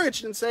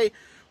discouraged and say,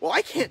 well,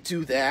 I can't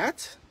do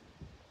that.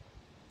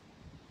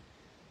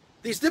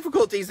 These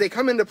difficulties, they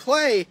come into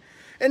play.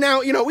 And now,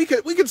 you know, we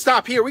could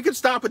stop here. We could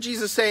stop with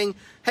Jesus saying,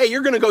 hey,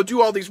 you're going to go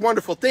do all these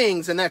wonderful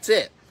things, and that's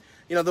it.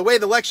 You know, the way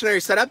the lectionary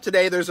is set up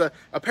today, there's a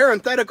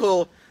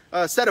parenthetical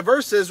set of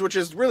verses, which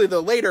is really the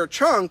later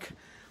chunk,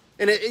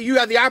 and you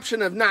have the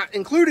option of not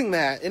including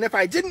that. And if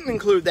I didn't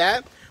include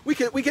that, we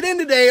could end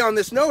today on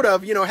this note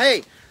of, you know,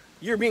 hey,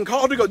 you're being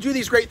called to go do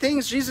these great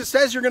things. Jesus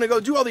says you're going to go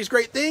do all these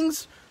great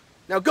things.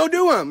 Now go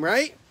do them,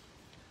 right?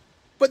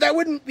 But that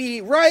wouldn't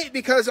be right,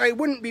 because I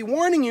wouldn't be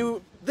warning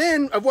you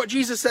then of what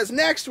Jesus says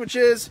next, which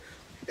is,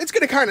 it's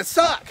going to kind of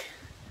suck.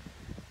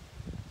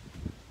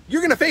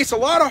 You're going to face a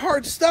lot of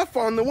hard stuff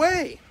on the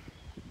way.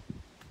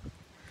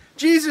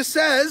 Jesus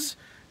says,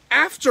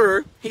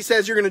 after he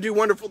says you're going to do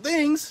wonderful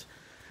things,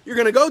 you're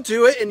going to go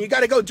do it, and you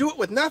got to go do it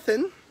with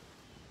nothing.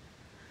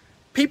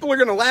 People are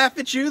going to laugh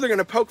at you. They're going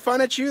to poke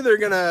fun at you. They're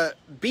going to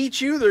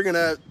beat you. They're going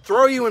to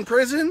throw you in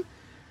prison.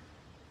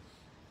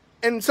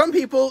 And some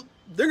people,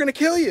 they're going to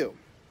kill you.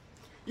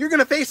 You're going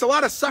to face a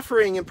lot of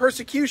suffering and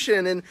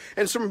persecution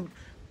and some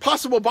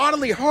possible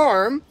bodily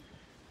harm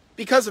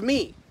because of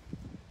me.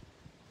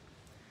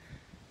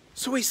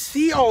 So we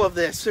see all of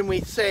this and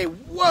we say,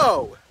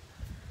 whoa,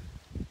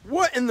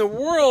 what in the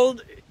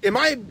world am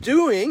I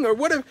doing? Or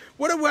what am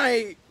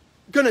I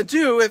going to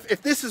do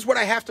if this is what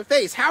I have to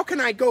face? How can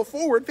I go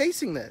forward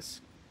facing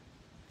this?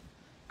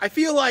 I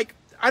feel like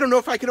I don't know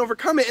if I can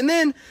overcome it. And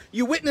then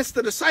you witness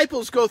the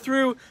disciples go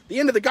through the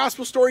end of the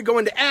gospel story, go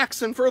into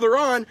Acts and further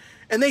on,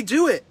 and they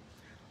do it.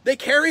 They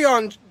carry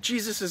on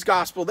Jesus'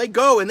 gospel. They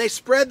go and they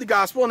spread the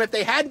gospel, and if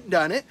they hadn't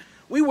done it,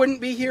 we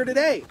wouldn't be here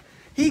today.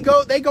 They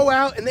go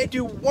out and they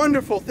do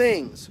wonderful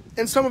things,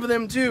 and some of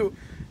them do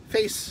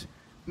face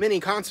many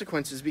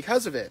consequences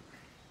because of it.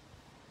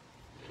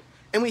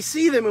 And we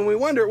see them and we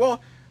wonder,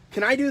 well,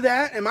 can I do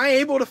that? Am I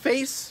able to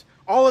face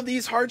all of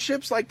these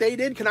hardships like they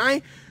did? Can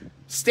I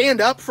stand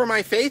up for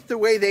my faith the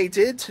way they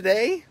did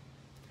today?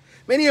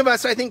 Many of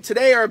us, I think,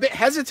 today are a bit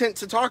hesitant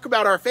to talk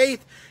about our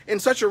faith in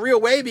such a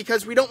real way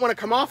because we don't want to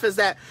come off as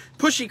that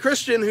pushy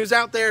Christian who's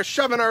out there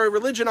shoving our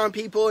religion on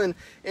people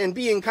and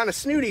being kind of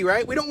snooty,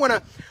 right? We don't want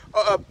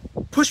to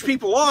push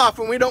people off,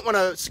 and we don't want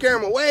to scare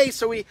them away,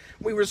 so we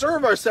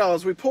reserve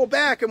ourselves. We pull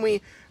back and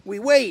we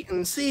wait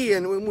and see,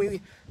 and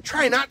we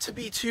try not to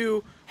be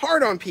too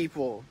hard on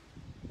people.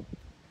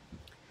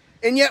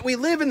 And yet we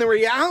live in the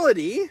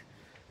reality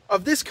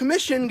of this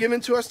commission given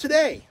to us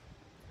today.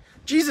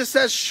 Jesus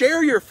says,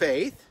 share your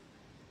faith.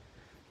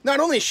 Not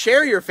only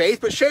share your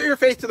faith, but share your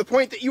faith to the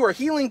point that you are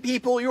healing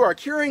people, you are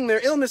curing their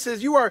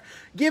illnesses, you are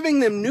giving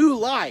them new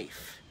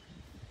life.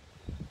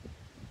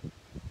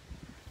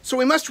 So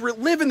we must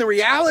live in the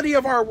reality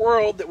of our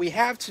world that we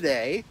have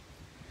today,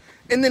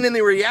 and then in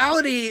the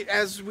reality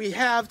as we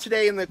have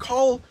today in the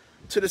call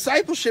to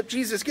discipleship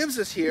Jesus gives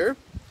us here,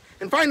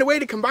 and find a way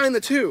to combine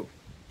the two.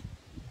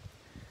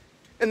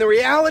 And the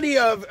reality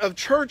of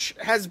church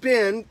has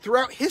been,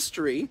 throughout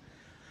history,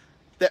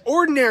 that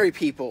ordinary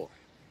people,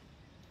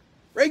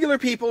 regular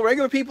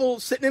people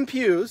sitting in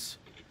pews,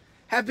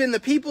 have been the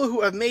people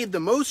who have made the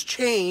most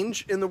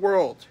change in the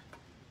world.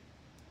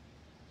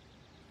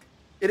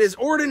 It is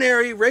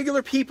ordinary,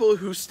 regular people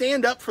who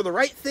stand up for the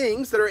right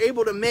things that are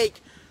able to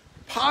make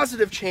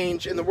positive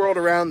change in the world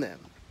around them.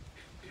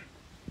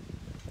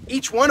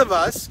 Each one of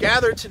us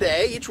gathered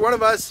today, each one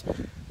of us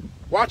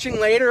watching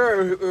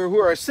later or who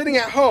are sitting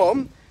at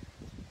home,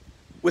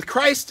 with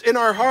Christ in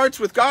our hearts,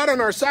 with God on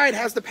our side,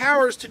 has the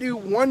powers to do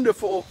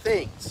wonderful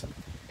things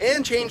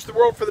and change the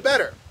world for the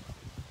better.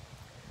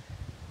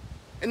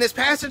 In this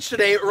passage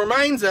today, it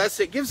reminds us,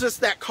 it gives us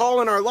that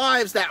call in our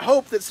lives, that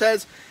hope that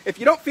says, if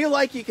you don't feel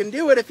like you can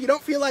do it, if you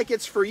don't feel like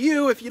it's for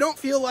you, if you don't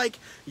feel like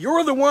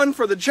you're the one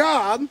for the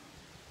job,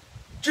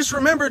 just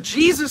remember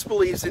Jesus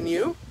believes in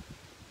you.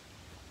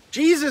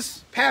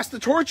 Jesus passed the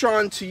torch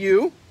on to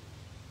you.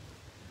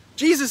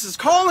 Jesus is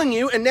calling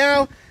you, and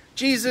now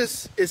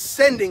Jesus is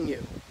sending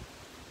you.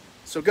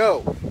 So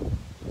go.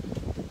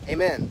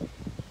 Amen.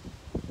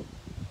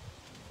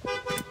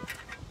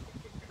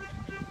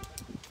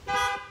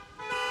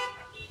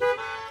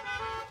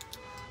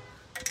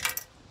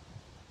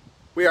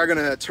 We are going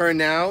to turn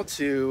now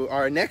to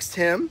our next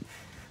hymn,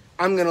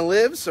 I'm Going to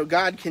Live So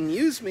God Can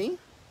Use Me.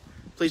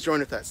 Please join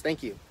with us.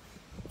 Thank you.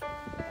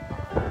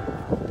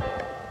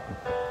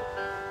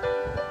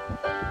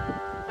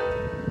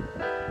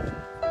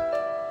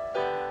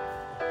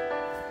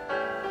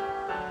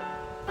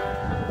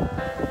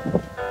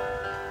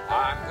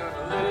 I'm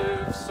gonna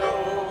live so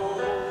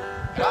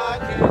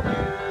God can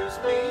use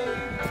me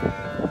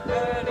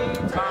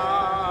anytime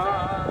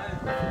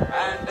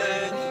and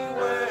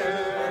anywhere.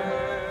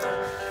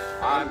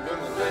 I'm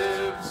gonna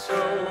live so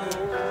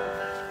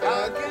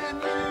God can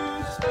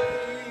use me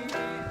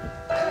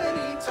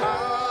anytime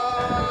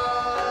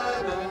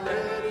and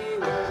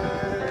anywhere.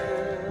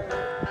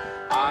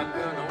 I'm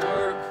gonna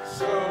work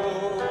so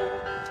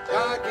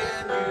God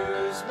can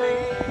use me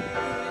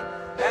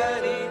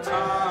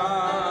anytime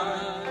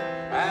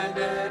and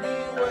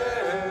anywhere.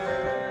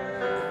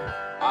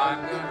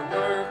 I'm gonna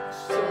work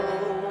so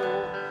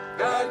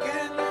God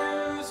can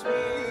use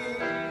me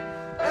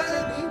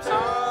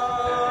anytime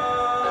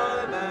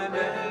and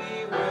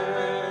anywhere.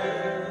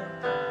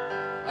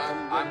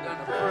 I'm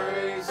gonna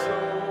pray so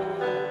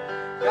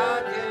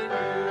God can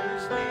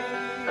use me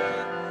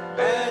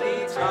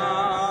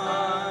anytime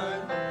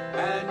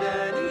and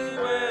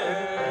anywhere.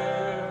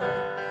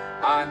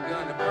 I'm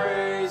gonna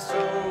pray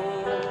so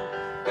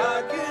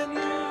God can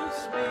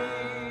use me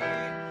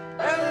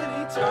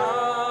anytime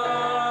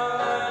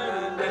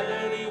and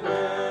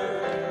anywhere.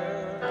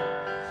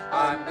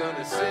 I'm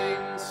gonna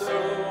sing so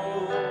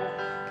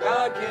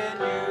God can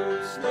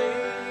use me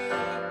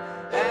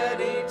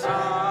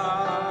anytime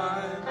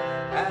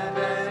and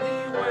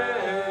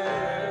anywhere.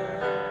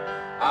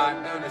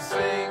 I'm gonna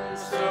sing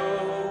so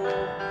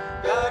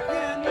God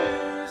can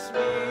use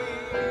me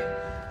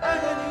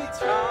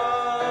anytime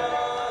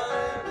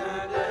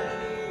and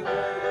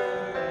anywhere.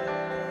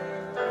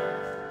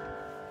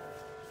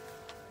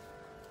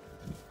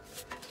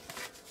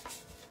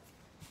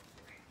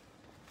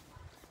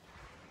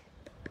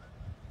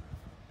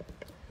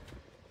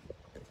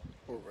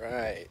 All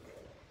right.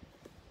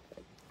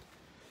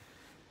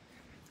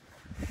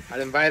 I'd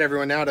invite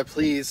everyone now to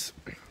please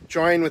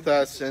join with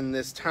us in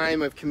this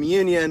time of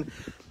communion.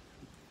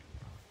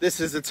 This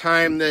is a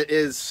time that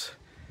is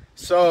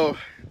so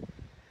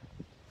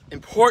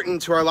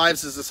important to our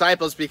lives as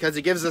disciples because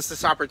it gives us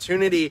this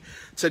opportunity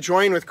to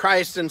join with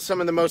Christ in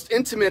some of the most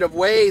intimate of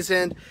ways,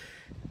 and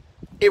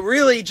it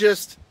really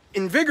just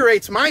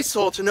invigorates my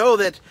soul to know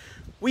that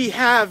we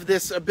have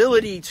this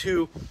ability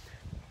to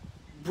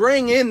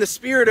bring in the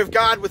Spirit of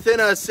God within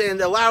us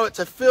and allow it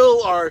to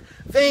fill our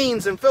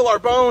veins and fill our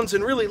bones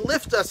and really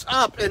lift us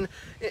up. And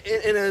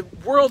in a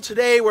world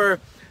today where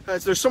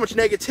there's so much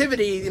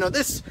negativity,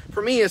 this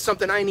for me is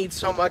something I need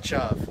so much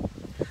of.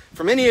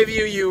 For many of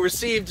you, you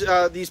received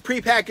these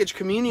prepackaged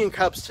communion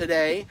cups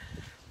today,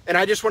 and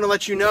I just want to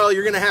let you know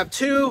you're going to have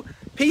two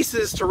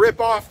pieces to rip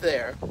off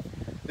there.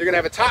 You're going to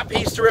have a top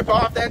piece to rip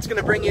off, that's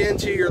going to bring you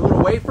into your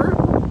little wafer,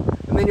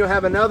 and then you'll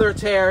have another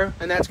tear,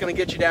 and that's going to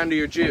get you down to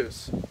your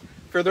juice.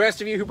 For the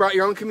rest of you who brought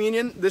your own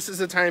communion, this is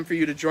the time for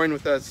you to join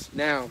with us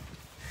now.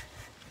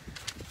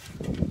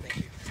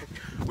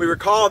 We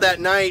recall that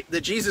night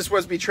that Jesus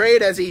was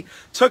betrayed as he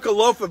took a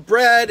loaf of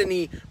bread and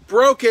he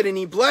broke it and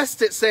he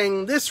blessed it,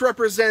 saying, "This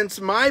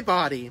represents my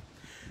body,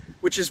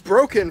 which is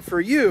broken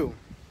for you.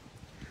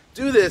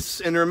 Do this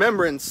in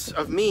remembrance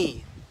of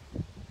me."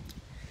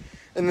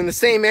 And in the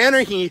same manner,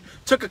 he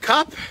took a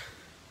cup,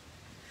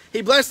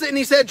 he blessed it, and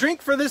he said,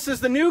 "Drink, for this is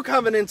the new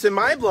covenant in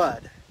my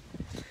blood.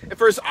 And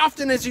for as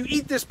often as you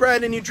eat this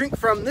bread and you drink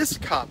from this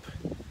cup,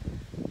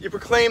 you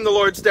proclaim the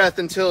Lord's death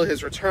until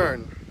his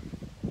return."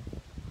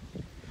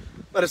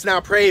 Let us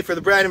now pray for the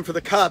bread and for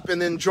the cup,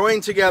 and then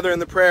join together in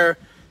the prayer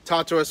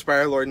taught to us by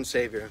our Lord and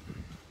Savior.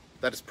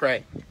 Let us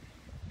pray.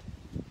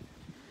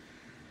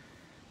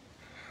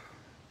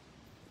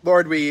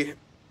 Lord, we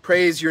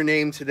praise your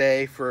name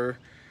today for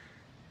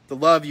the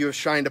love you have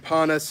shined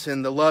upon us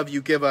and the love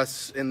you give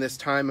us in this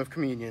time of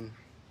communion.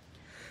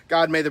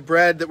 God, may the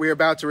bread that we are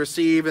about to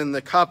receive and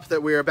the cup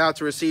that we are about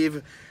to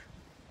receive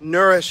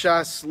nourish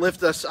us,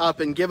 lift us up,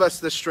 and give us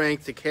the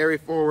strength to carry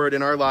forward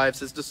in our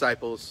lives as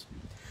disciples.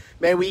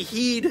 May we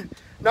heed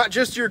not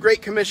just your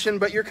great commission,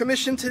 but your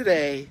commission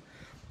today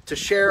to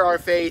share our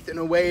faith in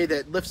a way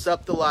that lifts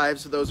up the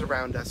lives of those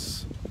around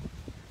us.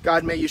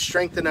 God, may you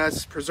strengthen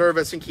us, preserve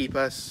us, and keep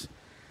us.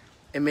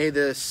 And may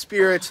the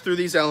Spirit, through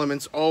these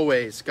elements,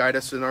 always guide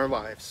us in our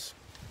lives.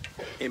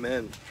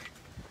 Amen.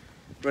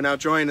 We'll now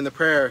join in the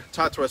prayer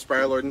taught to us by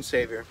our Lord and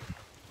Savior.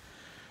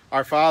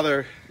 Our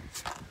Father,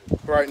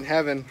 who art in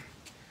heaven,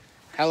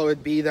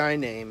 hallowed be thy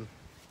name.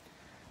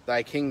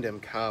 Thy kingdom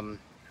come,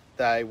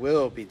 thy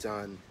will be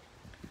done,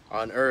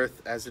 on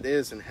earth as it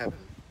is in heaven.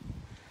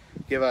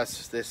 Give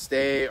us this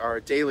day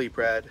our daily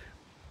bread,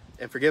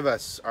 and forgive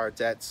us our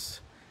debts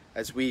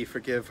as we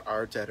forgive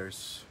our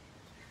debtors.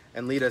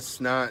 And lead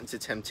us not into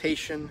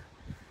temptation,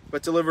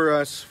 but deliver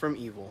us from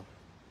evil.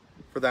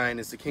 For thine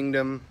is the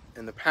kingdom,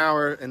 and the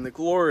power, and the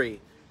glory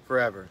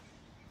forever.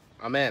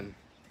 Amen.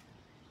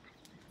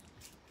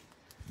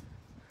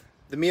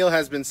 The meal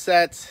has been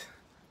set.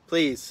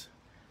 Please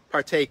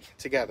partake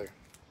together.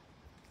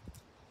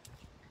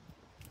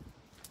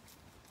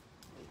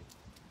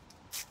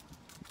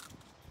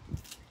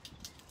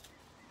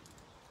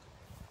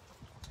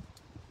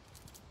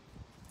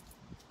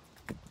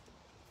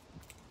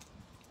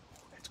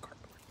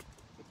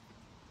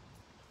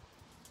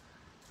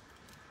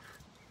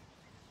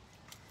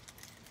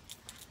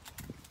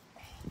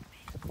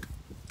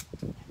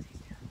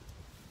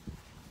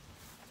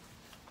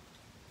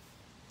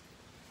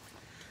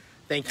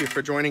 Thank you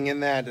for joining in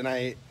that, and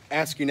I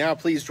ask you now,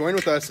 please join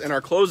with us in our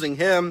closing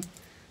hymn,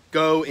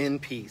 Go in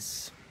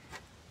Peace.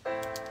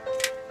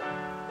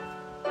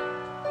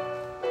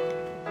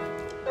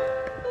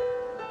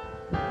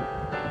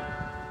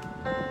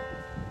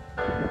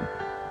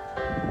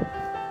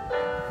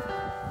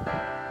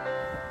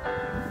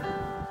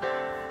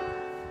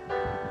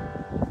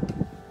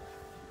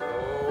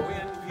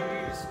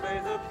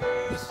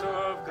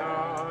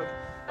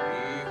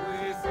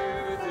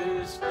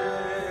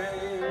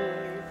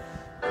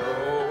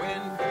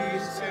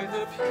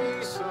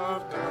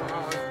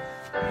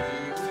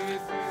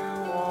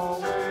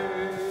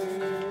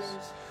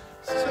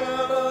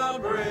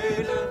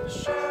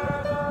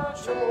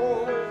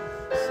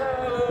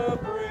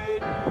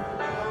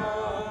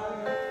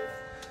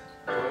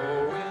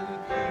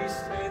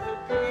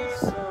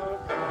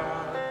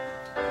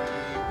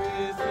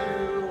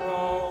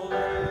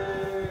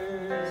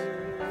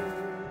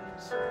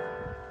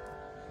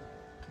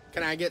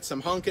 Can I get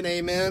some honking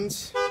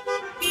amens?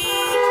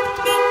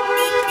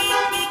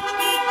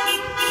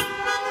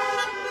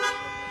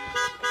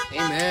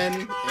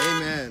 Amen.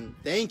 Amen.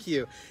 Thank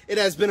you. It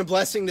has been a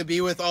blessing to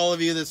be with all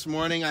of you this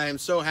morning. I am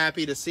so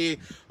happy to see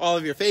all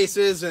of your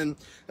faces and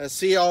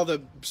see all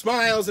the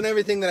smiles and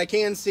everything that I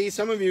can see.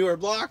 Some of you are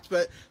blocked,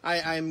 but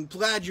I'm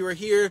glad you are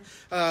here.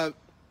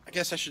 I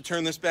guess I should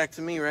turn this back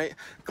to me, right?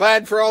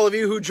 Glad for all of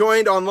you who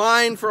joined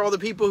online, for all the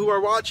people who are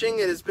watching.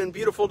 It has been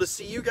beautiful to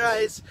see you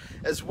guys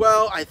as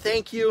well. I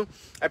thank you.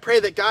 I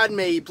pray that God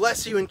may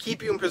bless you and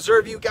keep you and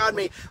preserve you. God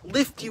may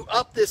lift you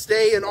up this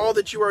day in all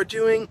that you are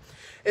doing.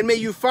 And may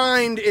you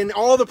find in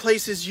all the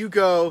places you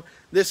go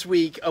this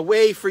week a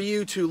way for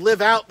you to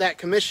live out that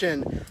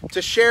commission,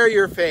 to share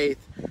your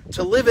faith,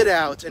 to live it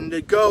out, and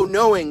to go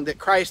knowing that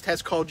Christ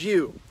has called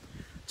you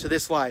to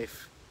this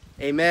life.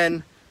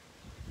 Amen.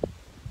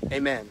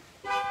 Amen.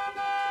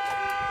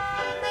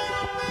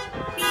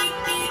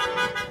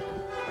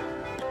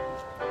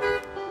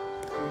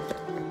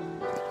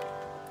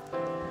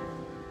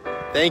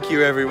 Thank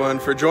you, everyone,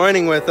 for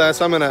joining with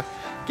us. I'm going to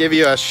give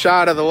you a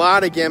shot of the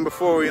lot again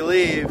before we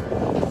leave.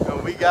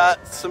 We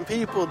got some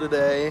people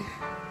today.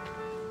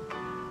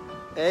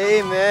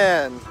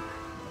 Amen.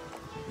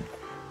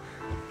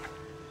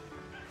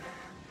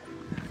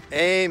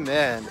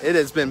 Amen. It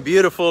has been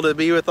beautiful to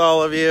be with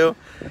all of you.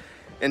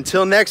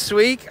 Until next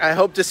week, I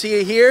hope to see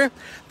you here.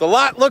 The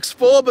lot looks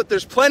full, but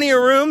there's plenty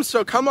of room,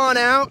 so come on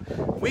out.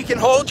 We can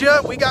hold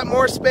you. We got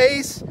more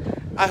space.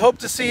 I hope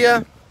to see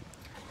you.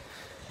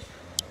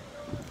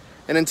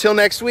 And until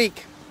next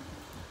week,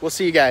 we'll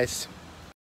see you guys.